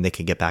for them when they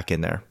could get back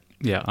in there.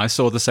 Yeah, I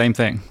saw the same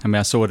thing. I mean,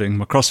 I saw it in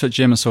my CrossFit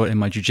gym. I saw it in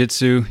my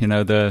jiu-jitsu.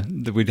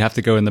 We'd have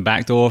to go in the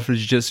back door for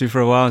jiu-jitsu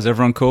for a while. Is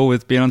everyone cool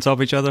with being on top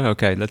of each other?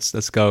 Okay,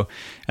 let's go.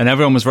 And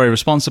everyone was very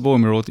responsible,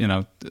 and we were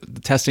all,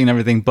 testing and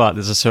everything. But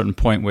there's a certain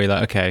point where you're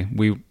like, okay,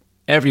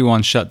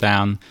 everyone shut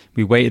down.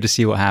 We waited to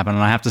see what happened.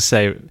 And I have to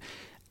say,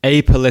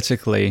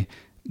 apolitically,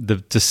 the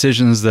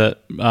decisions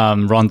that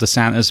Ron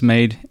DeSantis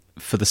made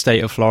for the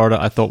state of Florida,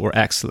 I thought were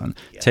excellent.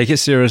 Yeah. Take it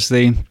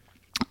seriously,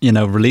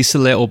 release a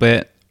little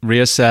bit,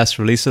 reassess,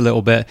 release a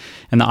little bit.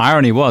 And the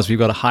irony was we've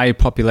got a high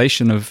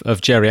population of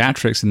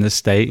geriatrics in this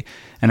state.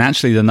 And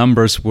actually the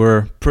numbers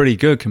were pretty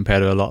good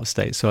compared to a lot of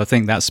states. So I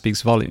think that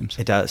speaks volumes.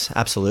 It does.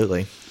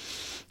 Absolutely.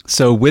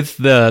 So with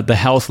the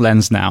health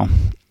lens now,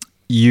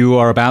 you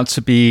are about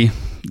to be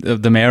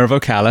the mayor of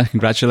Ocala.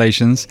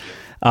 Congratulations.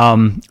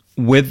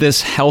 With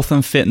this health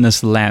and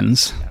fitness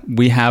lens,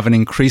 we have an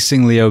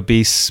increasingly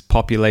obese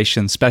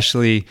population,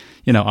 especially,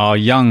 our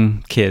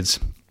young kids.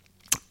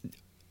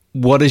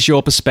 What is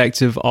your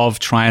perspective of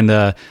trying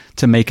to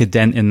make a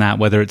dent in that,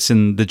 whether it's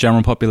in the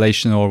general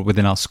population or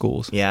within our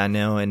schools? Yeah,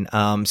 no.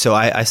 And so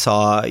I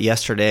saw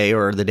yesterday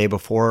or the day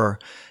before,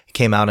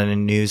 came out in a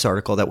news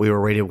article that we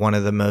were rated one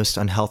of the most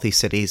unhealthy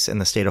cities in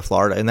the state of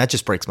Florida. And that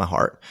just breaks my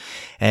heart.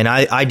 And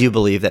I do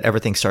believe that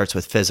everything starts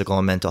with physical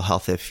and mental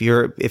health. If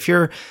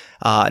you're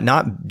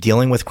not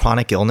dealing with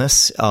chronic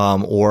illness,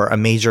 or a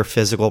major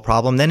physical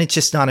problem, then it's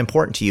just not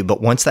important to you.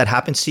 But once that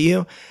happens to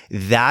you,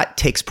 that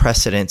takes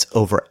precedence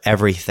over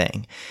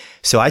everything.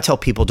 So I tell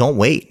people, don't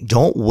wait.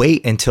 Don't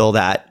wait until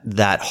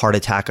that heart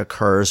attack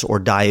occurs or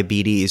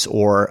diabetes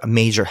or a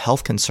major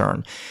health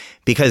concern.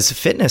 Because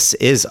fitness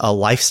is a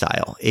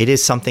lifestyle. It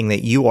is something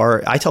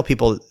that I tell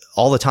people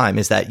all the time,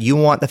 is that you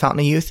want the fountain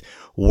of youth,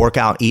 work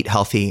out, eat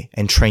healthy,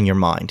 and train your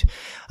mind.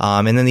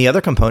 And then the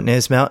other component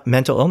is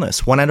mental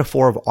illness. 1 out of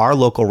 4 of our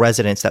local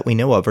residents that we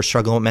know of are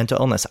struggling with mental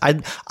illness.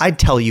 I'd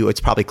tell you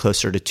it's probably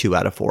closer to 2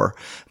 out of 4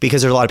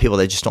 because there's a lot of people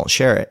that just don't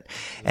share it.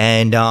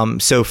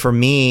 And so for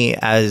me,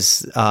 as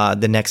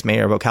the next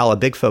mayor of Ocala, a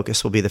big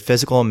focus will be the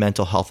physical and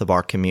mental health of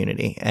our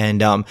community.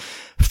 And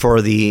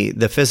for the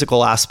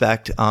physical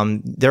aspect,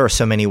 there are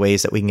so many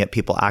ways that we can get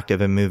people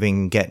active and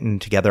moving, getting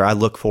together. I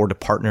look forward to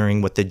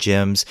partnering with the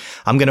gyms.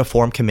 I'm going to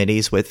form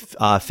committees with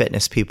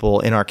fitness people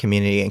in our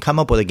community and come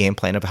up with a game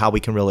plan of how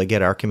we can really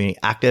get our community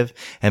active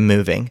and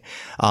moving.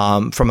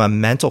 From a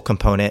mental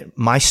component,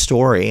 my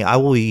story I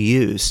will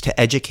use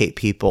to educate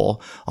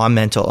people on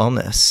mental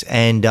illness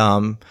and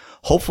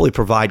hopefully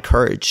provide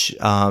courage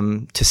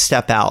to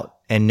step out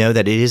and know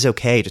that it is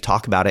okay to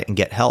talk about it and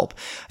get help.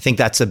 I think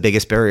that's the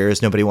biggest barrier,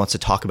 is nobody wants to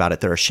talk about it.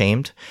 They're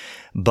ashamed.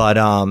 But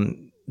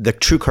the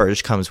true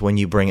courage comes when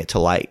you bring it to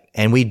light.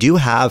 And we do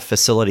have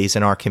facilities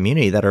in our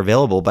community that are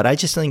available, but I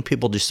just think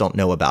people just don't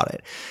know about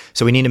it.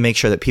 So we need to make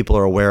sure that people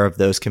are aware of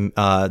those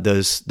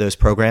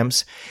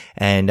programs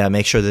and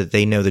make sure that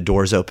they know the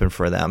door's open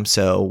for them.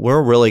 So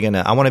we're really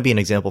I want to be an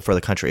example for the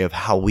country of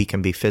how we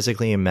can be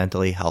physically and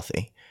mentally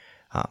healthy.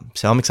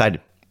 So I'm excited.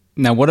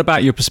 Now, what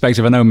about your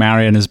perspective? I know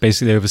Marion is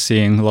basically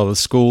overseeing a lot of the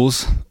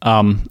schools.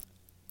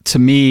 To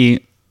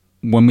me,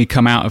 when we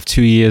come out of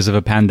 2 years of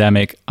a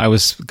pandemic, I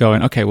was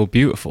going, okay, well,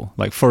 beautiful.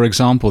 Like, for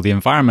example, the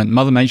environment,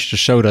 Mother Nature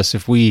just showed us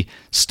if we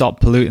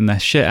stop polluting the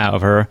shit out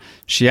of her,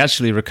 she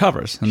actually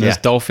recovers. And there's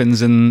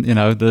dolphins in,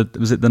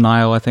 was it the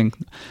Nile, I think?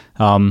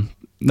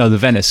 the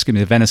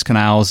Venice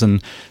canals,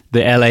 and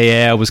the LA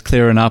air was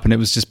clearing up, and it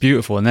was just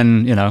beautiful. And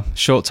then,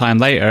 short time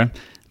later,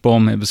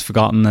 boom, it was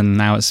forgotten, and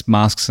now it's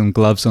masks and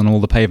gloves on all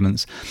the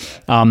pavements.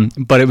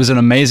 But it was an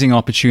amazing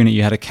opportunity.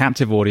 You had a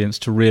captive audience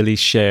to really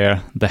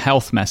share the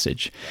health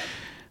message.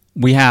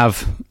 We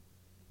have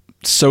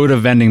soda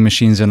vending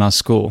machines in our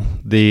school.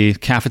 The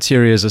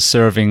cafeterias are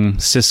serving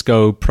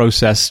Cisco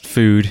processed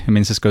food. I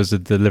mean, Cisco's the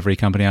delivery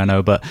company, I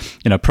know, but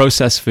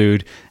processed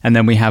food. And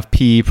then we have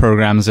PE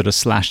programs that are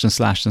slashed and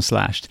slashed and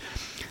slashed.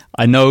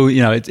 I know,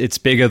 it's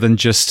bigger than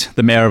just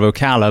the Mayor of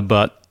Ocala,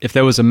 but if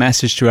there was a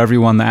message to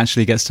everyone that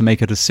actually gets to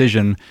make a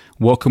decision,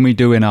 what can we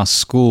do in our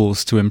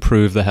schools to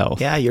improve the health?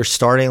 Yeah, you're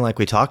starting, like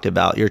we talked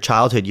about, your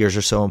childhood years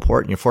are so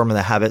important. You're forming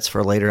the habits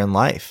for later in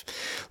life.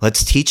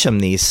 Let's teach them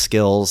these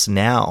skills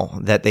now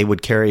that they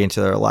would carry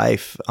into their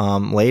life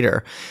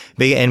later.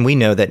 And we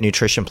know that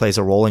nutrition plays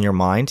a role in your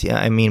mind. Yeah,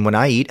 I mean, when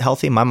I eat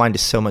healthy, my mind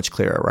is so much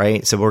clearer,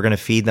 right? So we're going to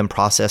feed them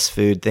processed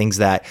food, things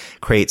that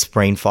creates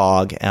brain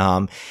fog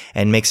and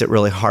makes it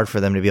really hard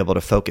for them to be able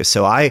to focus.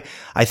 So I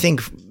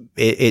think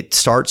it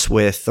starts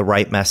with the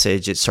right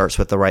message. It starts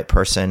with the right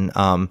person.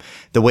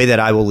 The way that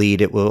I will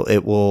lead, it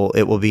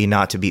will be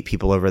not to beat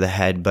people over the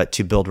head, but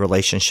to build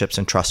relationships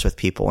and trust with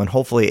people, and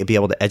hopefully be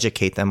able to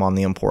educate them on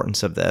the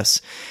importance of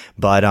this.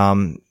 But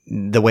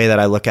the way that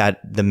I look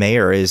at the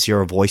mayor is,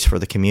 you're a voice for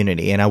the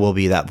community, and I will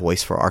be that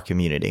voice for our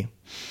community.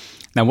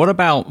 Now, what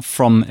about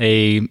from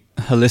a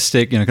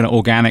holistic, kind of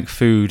organic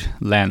food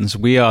lens?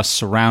 We are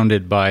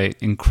surrounded by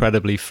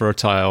incredibly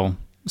fertile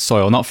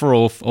soil, not for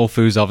all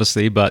foods,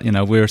 obviously, but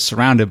we're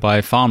surrounded by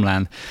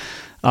farmland.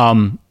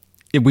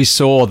 We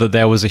saw that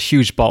there was a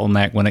huge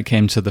bottleneck when it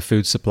came to the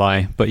food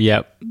supply, but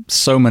yet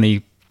so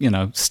many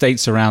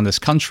states around this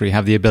country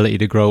have the ability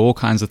to grow all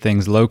kinds of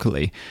things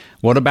locally.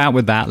 What about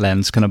with that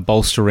lens, kind of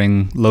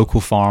bolstering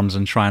local farms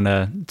and trying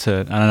to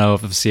I don't know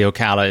if obviously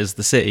Ocala is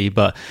the city,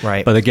 but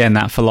right. But again,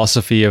 that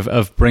philosophy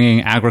of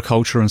bringing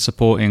agriculture and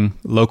supporting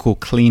local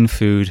clean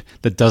food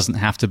that doesn't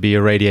have to be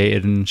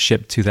irradiated and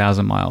shipped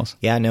 2,000 miles.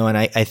 Yeah, no, and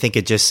I think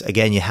it just,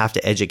 again, you have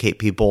to educate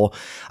people.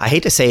 I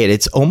hate to say it,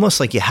 it's almost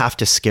like you have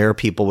to scare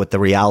people with the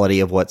reality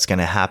of what's going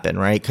to happen,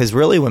 right? Because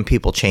really when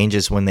people change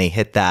is when they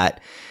hit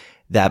that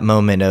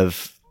moment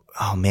of,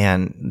 oh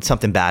man,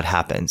 something bad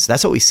happens.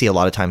 That's what we see a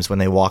lot of times when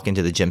they walk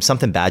into the gym.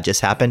 Something bad just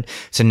happened.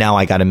 So now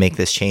I got to make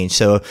this change.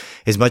 So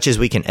as much as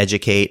we can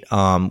educate,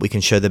 we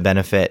can show the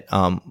benefit.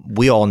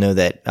 We all know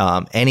that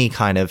any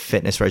kind of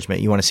fitness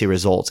regimen, you want to see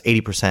results,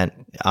 80%,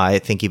 I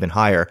think even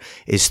higher,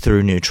 is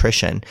through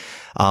nutrition.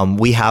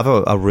 We have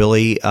a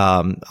really,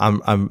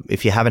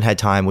 if you haven't had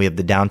time, we have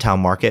the downtown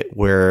market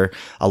where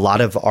a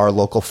lot of our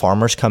local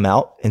farmers come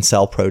out and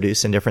sell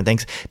produce and different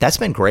things. That's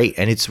been great.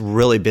 And it's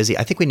really busy.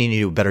 I think we need to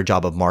do a better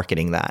job of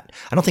marketing that.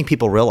 I don't think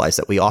people realize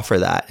that we offer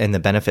that and the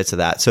benefits of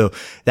that. So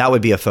that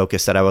would be a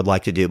focus that I would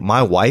like to do.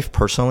 My wife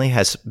personally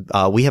has,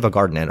 we have a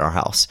garden at our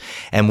house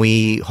and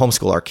we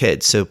homeschool our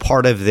kids. So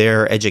part of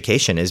their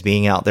education is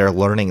being out there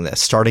learning this,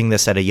 starting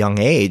this at a young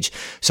age.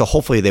 So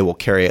hopefully they will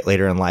carry it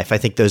later in life. I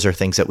think those are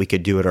things that we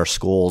could do at our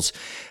schools.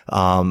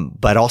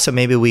 But also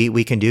maybe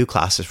we can do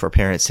classes for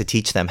parents to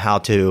teach them how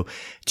to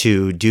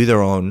do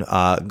their own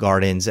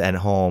gardens at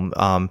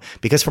home.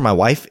 Because for my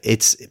wife,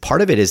 it's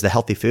part of it is the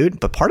healthy food,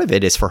 but part of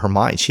it is for her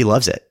mind. She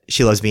loves it.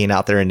 She loves being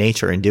out there in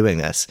nature and doing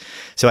this.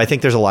 So I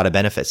think there's a lot of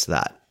benefits to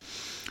that.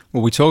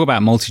 Well, we talk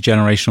about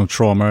multi-generational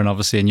trauma, and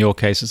obviously in your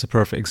case, it's a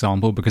perfect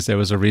example because there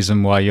was a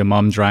reason why your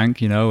mom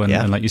drank,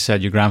 and like you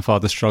said, your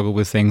grandfather struggled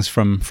with things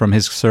from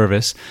his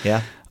service.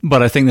 Yeah.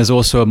 But I think there's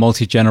also a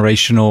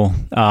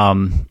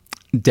multi-generational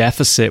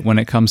deficit when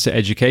it comes to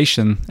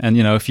education. And,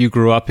 if you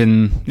grew up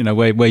in,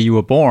 where you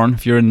were born,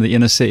 if you're in the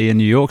inner city in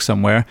New York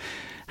somewhere,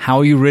 how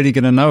are you really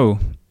going to know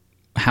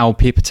how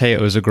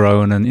potatoes are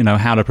grown and,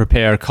 how to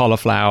prepare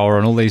cauliflower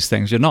and all these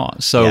things? You're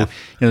not. So,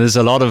 there's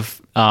a lot of,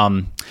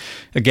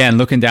 again,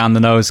 looking down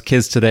the nose,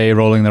 kids today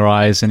rolling their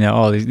eyes and,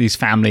 these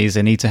families,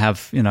 they need to have,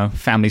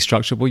 family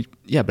structure. Well,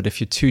 yeah, but if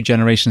you're 2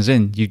 generations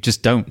in, you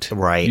just don't.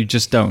 Right. You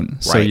just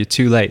don't. So right. You're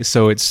too late.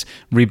 So it's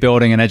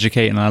rebuilding and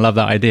educating. And I love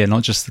that idea,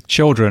 not just the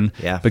children,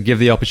 but give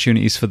the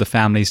opportunities for the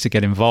families to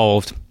get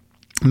involved.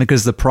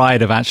 Because the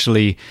pride of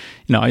actually,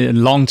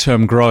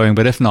 long-term growing,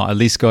 but if not, at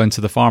least going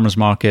to the farmer's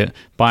market,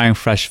 buying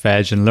fresh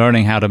veg and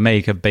learning how to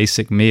make a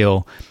basic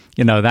meal,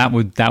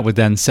 that would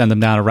then send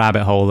them down a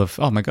rabbit hole of,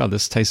 oh my God,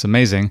 this tastes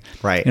amazing.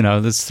 Right.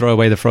 Let's throw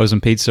away the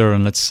frozen pizza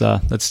and let's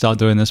start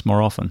doing this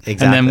more often.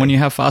 Exactly. And then when you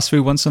have fast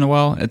food once in a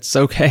while, it's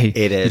okay.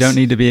 It is. You don't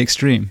need to be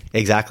extreme.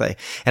 Exactly.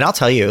 And I'll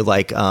tell you,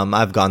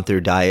 I've gone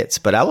through diets,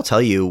 but I will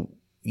tell you,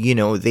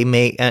 they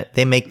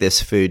make this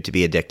food to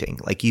be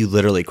addicting. Like you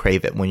literally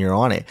crave it when you're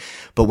on it.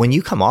 But when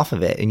you come off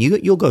of it and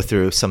you'll go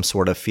through some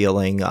sort of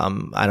feeling,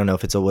 I don't know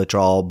if it's a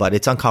withdrawal, but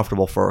it's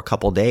uncomfortable for a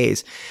couple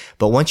days.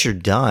 But once you're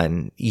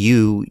done,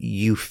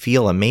 you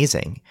feel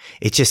amazing.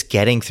 It's just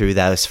getting through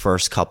those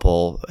first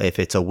couple, if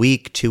it's a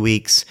week, 2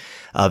 weeks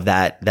of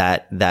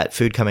that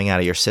food coming out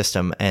of your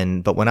system.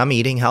 But when I'm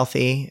eating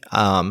healthy,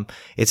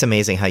 it's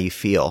amazing how you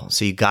feel.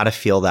 So you got to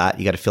feel that,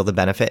 you got to feel the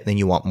benefit, and then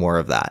you want more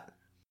of that.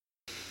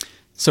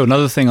 So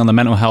another thing on the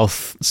mental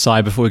health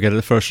side, before we get to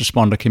the first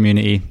responder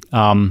community,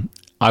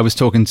 I was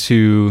talking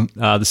to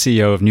the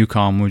CEO of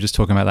Newcom. We were just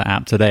talking about that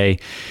app today,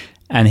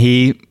 and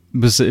he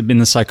was in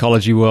the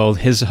psychology world.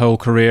 His whole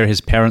career,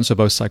 his parents are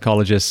both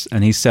psychologists,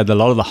 and he said a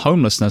lot of the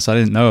homelessness, I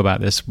didn't know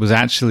about this, was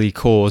actually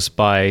caused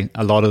by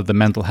a lot of the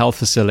mental health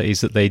facilities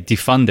that they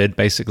defunded,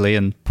 basically,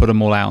 and put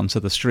them all out onto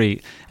the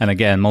street. And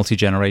again,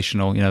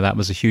 multi-generational, that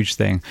was a huge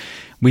thing.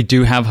 We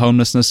do have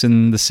homelessness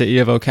in the city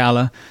of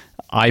Ocala.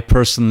 I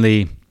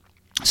personally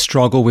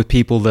struggle with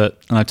people that,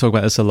 and I talk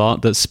about this a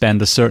lot, that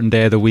spend a certain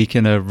day of the week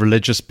in a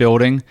religious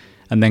building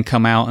and then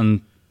come out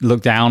and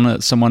look down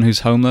at someone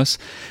who's homeless.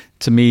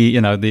 To me,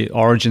 the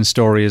origin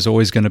story is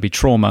always going to be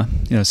trauma.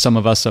 Some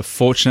of us are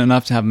fortunate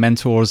enough to have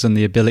mentors and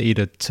the ability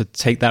to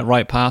take that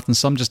right path, and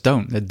some just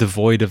don't. They're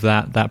devoid of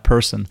that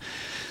person.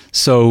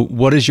 So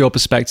what is your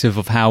perspective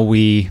of how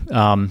we,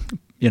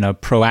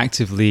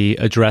 proactively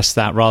address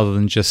that rather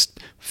than just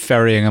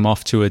ferrying them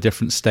off to a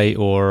different state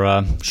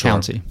or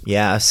county?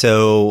 Yeah.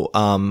 So,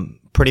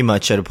 pretty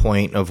much at a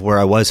point of where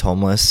I was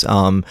homeless,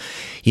 I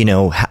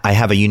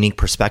have a unique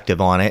perspective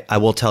on it. I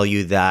will tell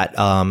you that,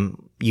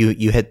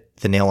 you hit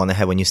the nail on the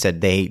head when you said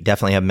they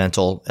definitely have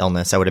mental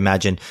illness. I would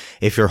imagine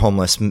if you're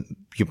homeless,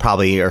 you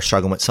probably are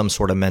struggling with some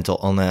sort of mental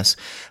illness,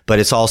 but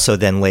it's also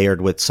then layered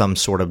with some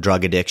sort of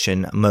drug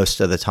addiction most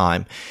of the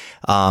time.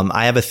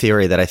 I have a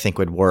theory that I think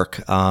would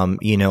work.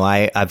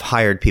 I've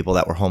hired people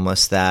that were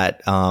homeless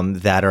that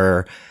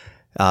are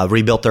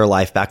rebuilt their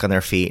life back on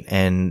their feet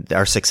and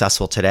are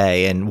successful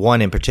today. And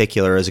one in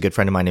particular is a good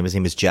friend of mine. His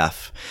name is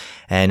Jeff.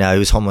 And he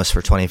was homeless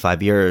for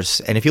 25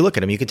 years. And if you look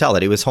at him, you can tell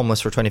that he was homeless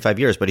for 25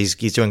 years, but he's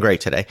doing great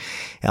today.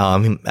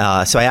 So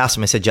I asked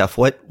him, I said, Jeff,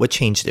 what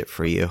changed it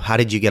for you? How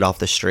did you get off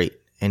the street?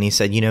 And he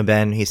said,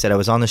 Ben, he said, I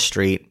was on the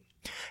street.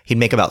 He'd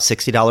make about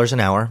 $60 an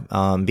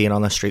hour, being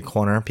on the street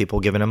corner,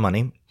 people giving him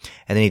money.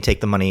 And then he'd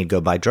take the money and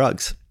go buy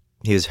drugs.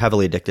 He was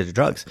heavily addicted to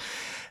drugs.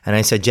 And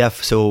I said,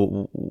 Jeff,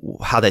 so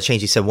how that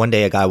changed? He said, one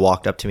day a guy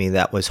walked up to me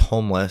that was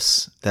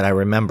homeless that I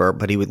remember,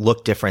 but he would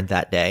look different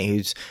that day. He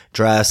was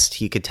dressed.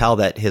 He could tell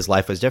that his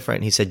life was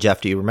different. He said,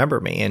 Jeff, do you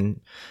remember me?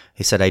 And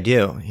he said, I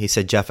do. He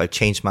said, Jeff, I've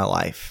changed my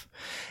life.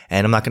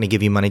 And I'm not going to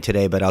give you money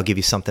today, but I'll give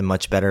you something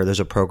much better. There's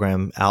a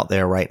program out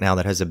there right now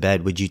that has a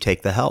bed. Would you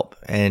take the help?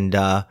 And,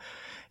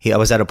 I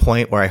was at a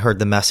point where I heard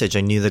the message.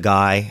 I knew the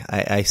guy.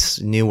 I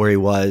knew where he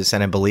was,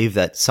 and I believed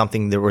that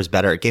something there was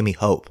better. It gave me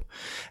hope.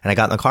 And I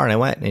got in the car and I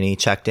went, and he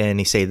checked in.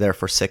 He stayed there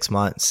for 6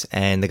 months,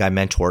 and the guy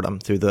mentored him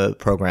through the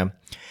program.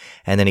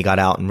 And then he got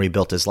out and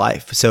rebuilt his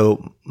life.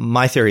 So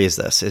my theory is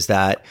this, is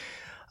that,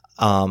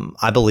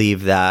 I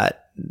believe that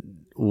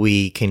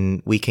we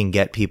can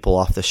get people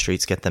off the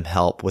streets, get them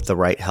help, with the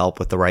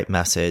right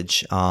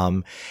message.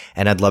 And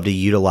I'd love to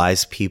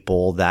utilize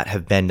people that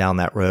have been down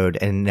that road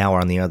and now are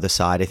on the other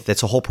side.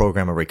 That's a whole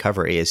program of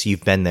recovery. Is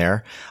you've been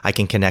there. I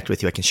can connect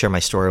with you. I can share my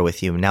story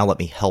with you. Now let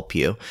me help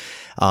you.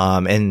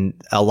 And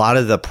a lot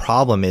of the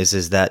problem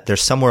is that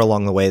there's somewhere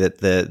along the way that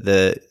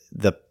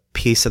the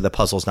piece of the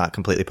puzzle is not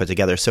completely put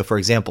together. So for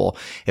example,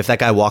 if that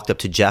guy walked up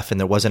to Jeff and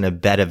there wasn't a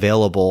bed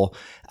available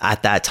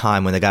at that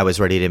time when the guy was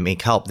ready to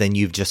make help, then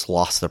you've just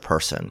lost the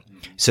person.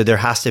 So there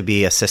has to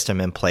be a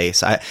system in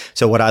place.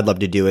 So what I'd love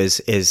to do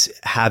is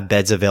have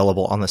beds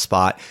available on the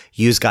spot,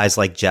 use guys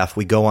like Jeff.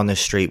 We go on the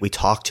street, we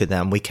talk to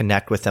them, we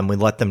connect with them, we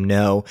let them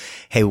know,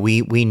 hey,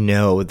 we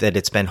know that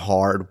it's been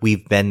hard.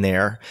 We've been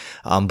there.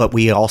 But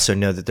we also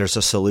know that there's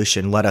a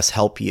solution. Let us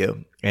help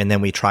you. And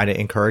then we try to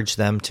encourage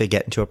them to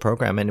get into a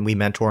program, and we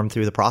mentor them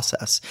through the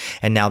process.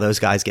 And now those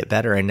guys get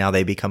better, and now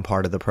they become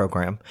part of the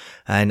program.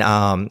 And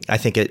I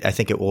think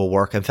it will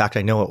work. In fact,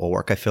 I know it will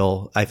work. I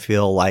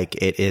feel like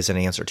it is an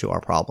answer to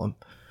our problem.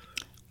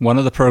 One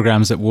of the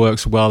programs that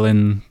works well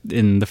in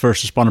the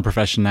first responder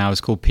profession now is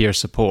called peer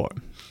support.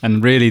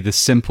 And really the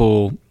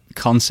simple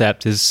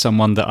concept is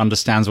someone that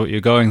understands what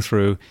you're going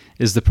through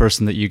is the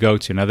person that you go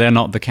to. Now, they're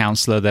not the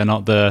counselor, they're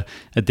not the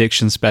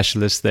addiction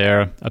specialist,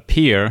 they're a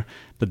peer,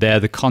 but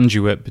they're the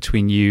conduit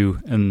between you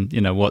and,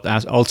 what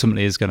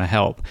ultimately is going to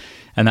help.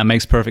 And that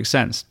makes perfect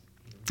sense.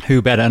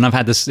 Who better? And I've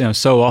had this,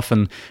 so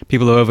often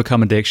people who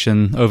overcome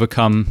addiction,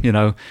 overcome,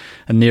 a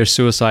near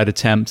suicide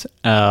attempt,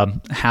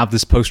 have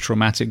this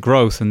post-traumatic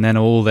growth, and then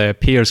all their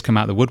peers come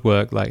out the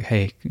woodwork like,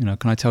 hey, can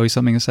I tell you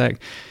something a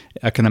sec?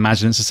 I can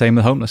imagine it's the same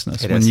with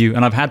homelessness.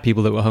 And I've had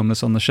people that were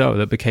homeless on the show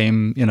that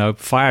became,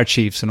 fire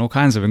chiefs and all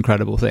kinds of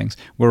incredible things.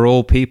 We're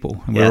all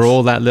people. And we're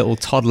all that little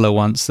toddler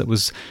once that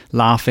was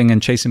laughing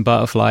and chasing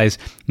butterflies.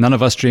 None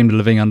of us dreamed of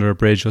living under a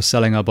bridge or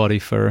selling our body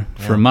for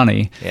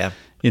money. Yeah.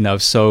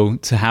 So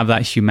to have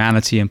that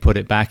humanity and put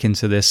it back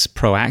into this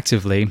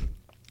proactively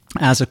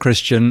as a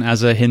Christian,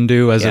 as a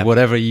Hindu, as a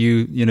whatever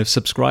you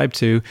subscribe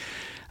to,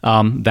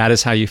 that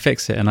is how you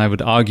fix it. And I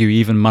would argue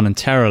even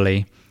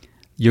monetarily,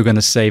 you're going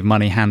to save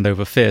money hand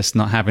over fist,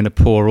 not having to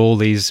pour all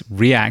these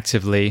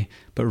reactively,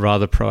 but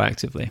rather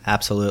proactively.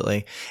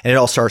 Absolutely. And it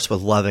all starts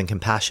with love and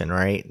compassion,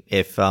 right?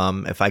 If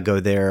I go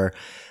there,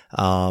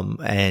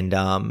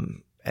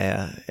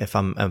 if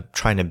I'm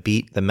trying to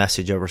beat the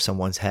message over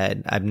someone's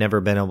head, I've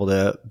never been able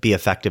to be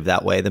effective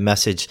that way. The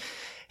message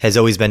has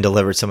always been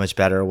delivered so much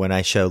better when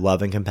I show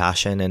love and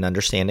compassion and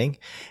understanding,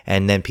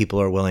 and then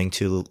people are willing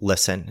to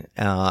listen.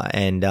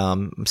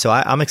 So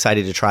I'm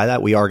excited to try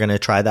that. We are going to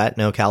try that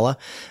in Ocala.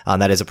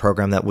 That is a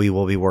program that we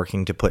will be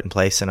working to put in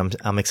place, and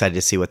I'm excited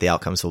to see what the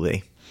outcomes will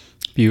be.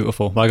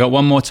 Beautiful. Well, I got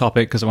one more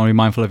topic because I want to be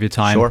mindful of your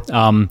time. Sure.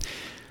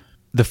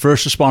 The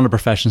first responder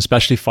profession,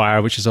 especially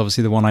fire, which is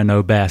obviously the one I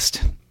know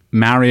best.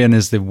 Marion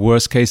is the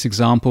worst case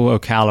example.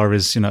 Ocala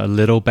is, a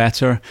little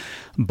better,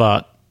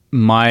 but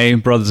my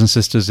brothers and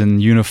sisters in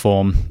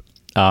uniform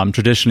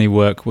traditionally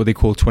work what they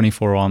call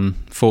 24 on,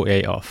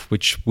 48 off,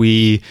 which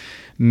we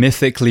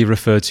mythically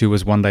refer to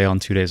as 1 day on,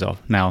 2 days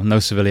off. Now, no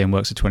civilian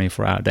works a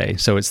 24-hour day,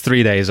 so it's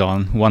 3 days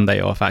on, 1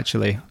 day off,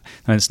 actually.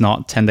 And it's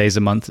not 10 days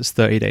a month, it's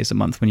 30 days a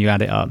month when you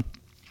add it up.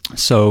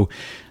 So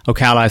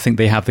Ocala, I think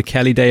they have the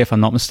Kelly Day, if I'm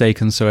not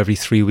mistaken, so every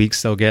 3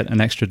 weeks they'll get an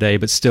extra day,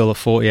 but still a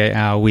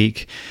 48-hour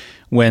week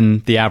when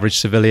the average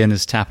civilian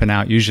is tapping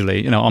out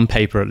usually, on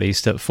paper at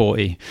least, at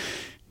 40.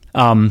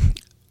 I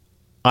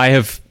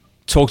have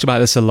talked about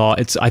this a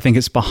lot. I think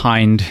it's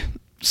behind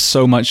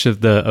so much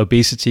of the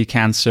obesity,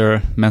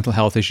 cancer, mental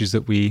health issues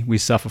that we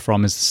suffer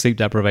from is the sleep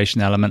deprivation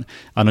element.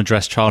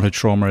 Unaddressed childhood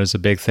trauma is a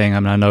big thing. I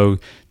mean, I know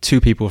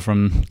 2 people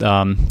from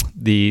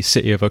the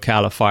city of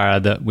Ocala fire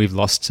that we've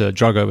lost to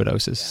drug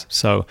overdoses.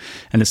 So,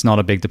 and it's not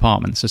a big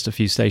department, it's just a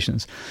few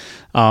stations.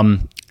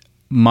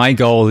 My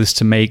goal is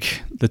to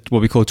make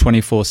what we call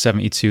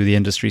 24/72 the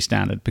industry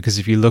standard, because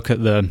if you look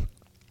at the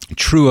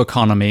true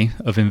economy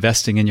of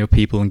investing in your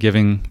people and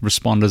giving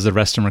responders the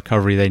rest and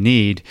recovery they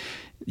need,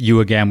 you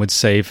again would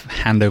save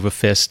hand over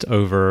fist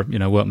over,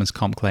 workman's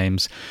comp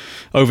claims,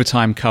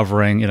 overtime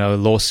covering,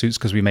 lawsuits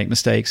because we make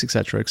mistakes, et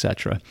cetera, et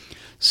cetera.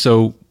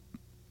 So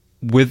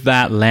with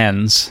that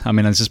lens, I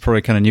mean, this is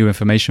probably kind of new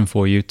information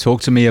for you.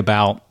 Talk to me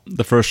about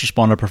the first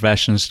responder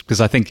professions, because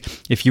I think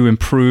if you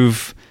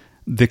improve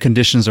the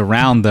conditions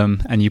around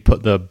them and you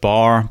put the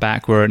bar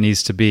back where it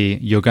needs to be,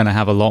 you're going to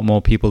have a lot more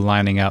people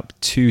lining up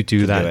to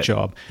do that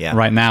job. Yeah.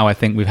 Right now, I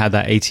think we've had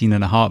that 18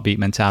 and a heartbeat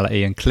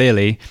mentality, and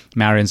clearly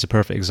Marion's a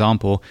perfect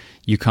example.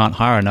 You can't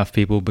hire enough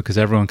people because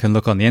everyone can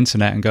look on the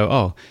internet and go,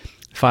 oh,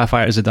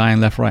 firefighters are dying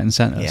left, right, and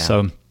center. Yeah.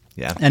 So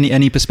yeah.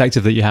 Any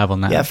perspective that you have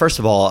on that? Yeah, first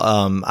of all,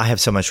 I have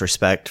so much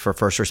respect for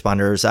first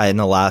responders. In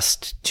the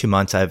last 2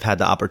 months, I've had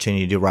the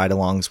opportunity to do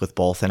ride-alongs with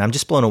both, and I'm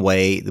just blown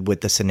away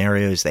with the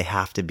scenarios they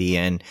have to be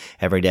in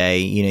every day.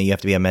 You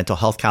have to be a mental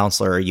health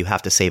counselor, you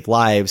have to save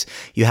lives,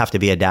 you have to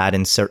be a dad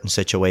in certain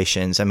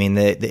situations. I mean,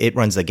 it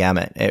runs the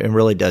gamut. It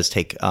really does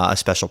take a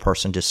special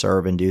person to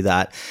serve and do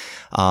that.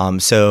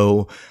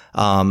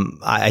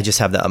 I just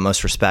have the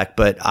utmost respect,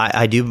 but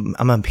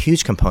I'm a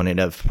huge component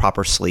of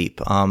proper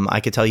sleep. I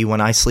could tell you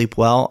when I sleep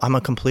well, I'm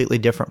a completely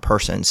different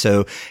person.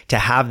 So to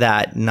have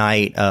that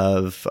night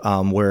of,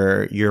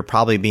 where you're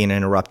probably being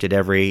interrupted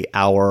every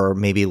hour,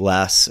 maybe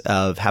less,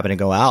 of having to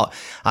go out,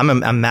 I'm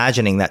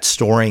imagining that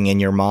storing in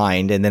your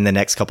mind. And then the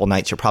next couple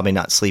nights, you're probably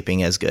not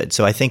sleeping as good.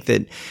 So I think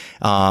that,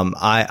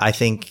 I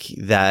think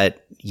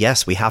that,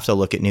 yes, we have to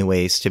look at new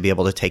ways to be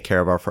able to take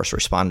care of our first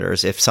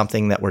responders. If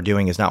something that we're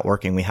doing is not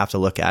working, we have to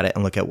look at it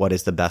and look at what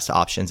is the best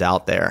options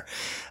out there.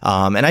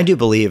 And I do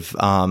believe,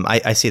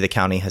 I see the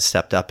county has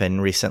stepped up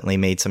and recently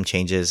made some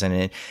changes,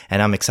 and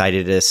I'm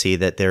excited to see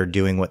that they're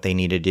doing what they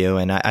need to do.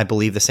 And I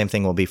believe the same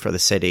thing will be for the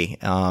city.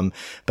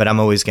 But I'm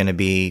always going to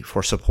be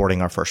for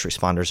supporting our first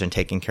responders and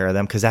taking care of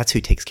them, because that's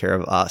who takes care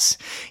of us.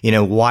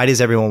 Why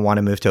does everyone want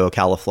to move to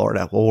Ocala,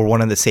 Florida? Well, we're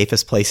one of the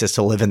safest places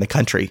to live in the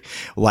country,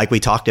 like we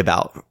talked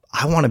about.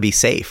 I want to be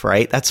safe,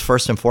 right? That's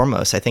first and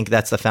foremost. I think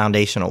that's the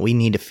foundational. We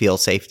need to feel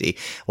safety.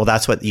 Well,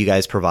 that's what you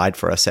guys provide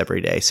for us every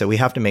day. So we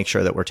have to make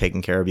sure that we're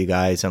taking care of you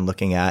guys and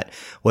looking at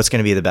what's going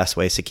to be the best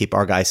ways to keep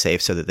our guys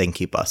safe so that they can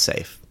keep us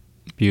safe.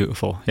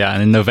 Beautiful. Yeah.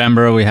 And in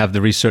November, we have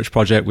the research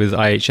project with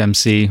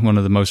YMCA, one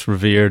of the most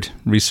revered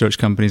research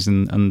companies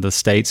in the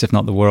States, if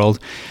not the world,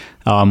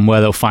 where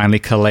they'll finally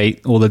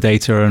collate all the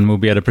data, and we'll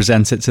be able to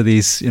present it to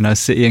these,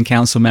 city and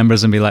council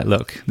members and be like,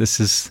 look, this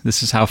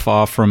is how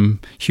far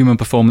from human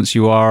performance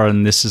you are.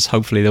 And this is,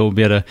 hopefully they'll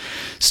be able to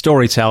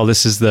storytell,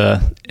 this is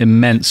the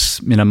immense,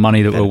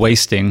 money that we're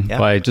wasting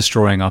by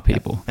destroying our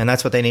people. And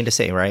that's what they need to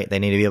see, right? They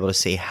need to be able to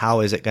see, how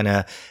is it going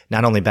to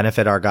not only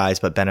benefit our guys,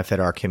 but benefit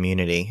our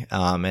community.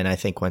 And I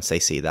think once they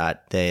see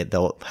that,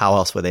 they'll, how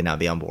else would they not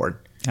be on board?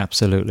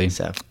 Absolutely.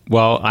 So,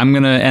 well, I'm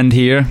going to end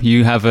here.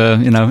 You have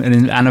an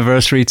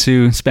anniversary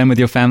to spend with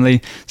your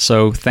family.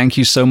 So thank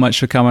you so much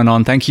for coming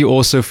on. Thank you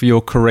also for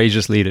your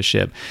courageous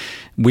leadership.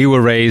 We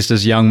were raised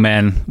as young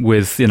men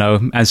with,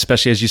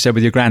 especially as you said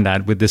with your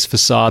granddad, with this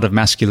facade of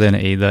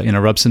masculinity that,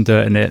 rub some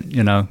dirt in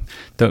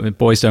it,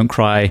 boys don't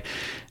cry.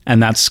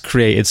 And that's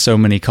created so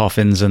many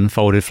coffins and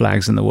folded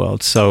flags in the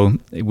world. So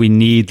we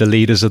need the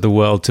leaders of the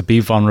world to be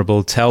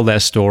vulnerable, tell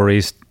their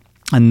stories,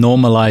 and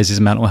normalize his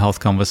mental health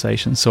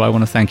conversations. So I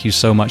want to thank you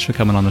so much for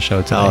coming on the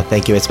show today. Oh,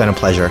 thank you. It's been a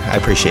pleasure. I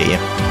appreciate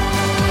you.